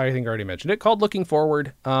 I think I already mentioned it, called Looking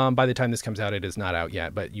Forward. By the time this comes out, it is not out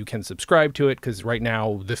yet, but you can subscribe to it, because right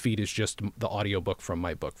now the feed is just the audiobook from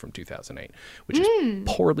my book from 2008, which is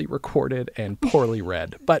poorly recorded and poorly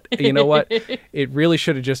read. But you know what? It really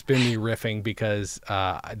should have just been me riffing, because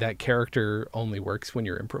that character only works when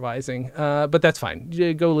you're improvising. But that's fine.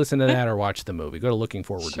 Go listen to that or watch the movie. Go to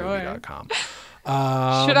lookingforwardmovie.com.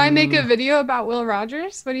 Should I make a video about Will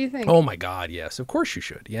Rogers? What do you think? Oh my God, yes. Of course you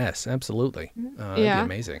should. Yes, absolutely. That'd be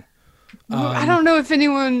amazing. I don't know if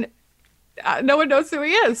anyone... no one knows who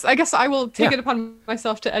he is. I guess I will take it upon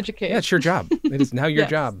myself to educate. Yeah, it's your job. It is now your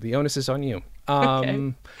job. The onus is on you.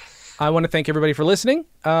 Okay. I want to thank everybody for listening.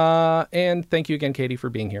 And thank you again, Katie, for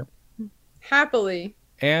being here. Happily.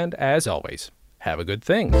 And as always, have a good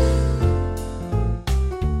thing.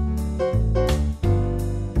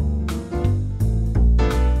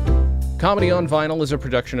 Comedy on Vinyl is a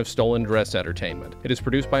production of Stolen Dress Entertainment. It is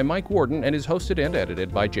produced by Mike Warden and is hosted and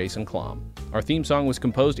edited by Jason Klom. Our theme song was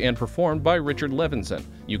composed and performed by Richard Levinson.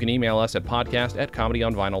 You can email us at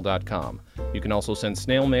podcast@comedyonvinyl.com. You can also send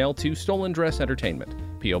snail mail to Stolen Dress Entertainment,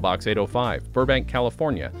 P.O. Box 805, Burbank,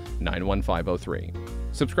 California, 91503.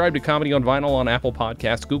 Subscribe to Comedy on Vinyl on Apple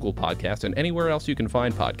Podcasts, Google Podcasts, and anywhere else you can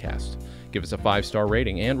find podcasts. Give us a 5-star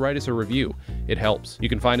rating and write us a review. It helps. You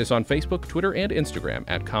can find us on Facebook, Twitter, and Instagram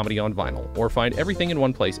at Comedy on Vinyl, or find everything in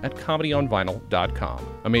one place at comedyonvinyl.com.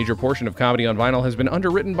 A major portion of Comedy on Vinyl has been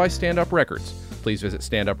underwritten by Stand Up Records. Please visit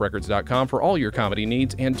standuprecords.com for all your comedy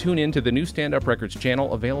needs, and tune in to the new Stand Up Records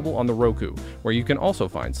channel available on the Roku, where you can also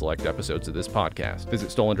find select episodes of this podcast. Visit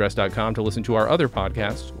stolendress.com to listen to our other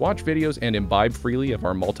podcasts, watch videos, and imbibe freely of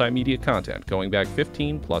our multimedia content going back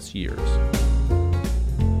 15 plus years.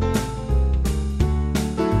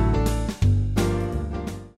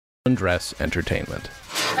 Dress Entertainment.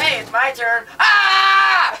 Hey, it's my turn. Ah!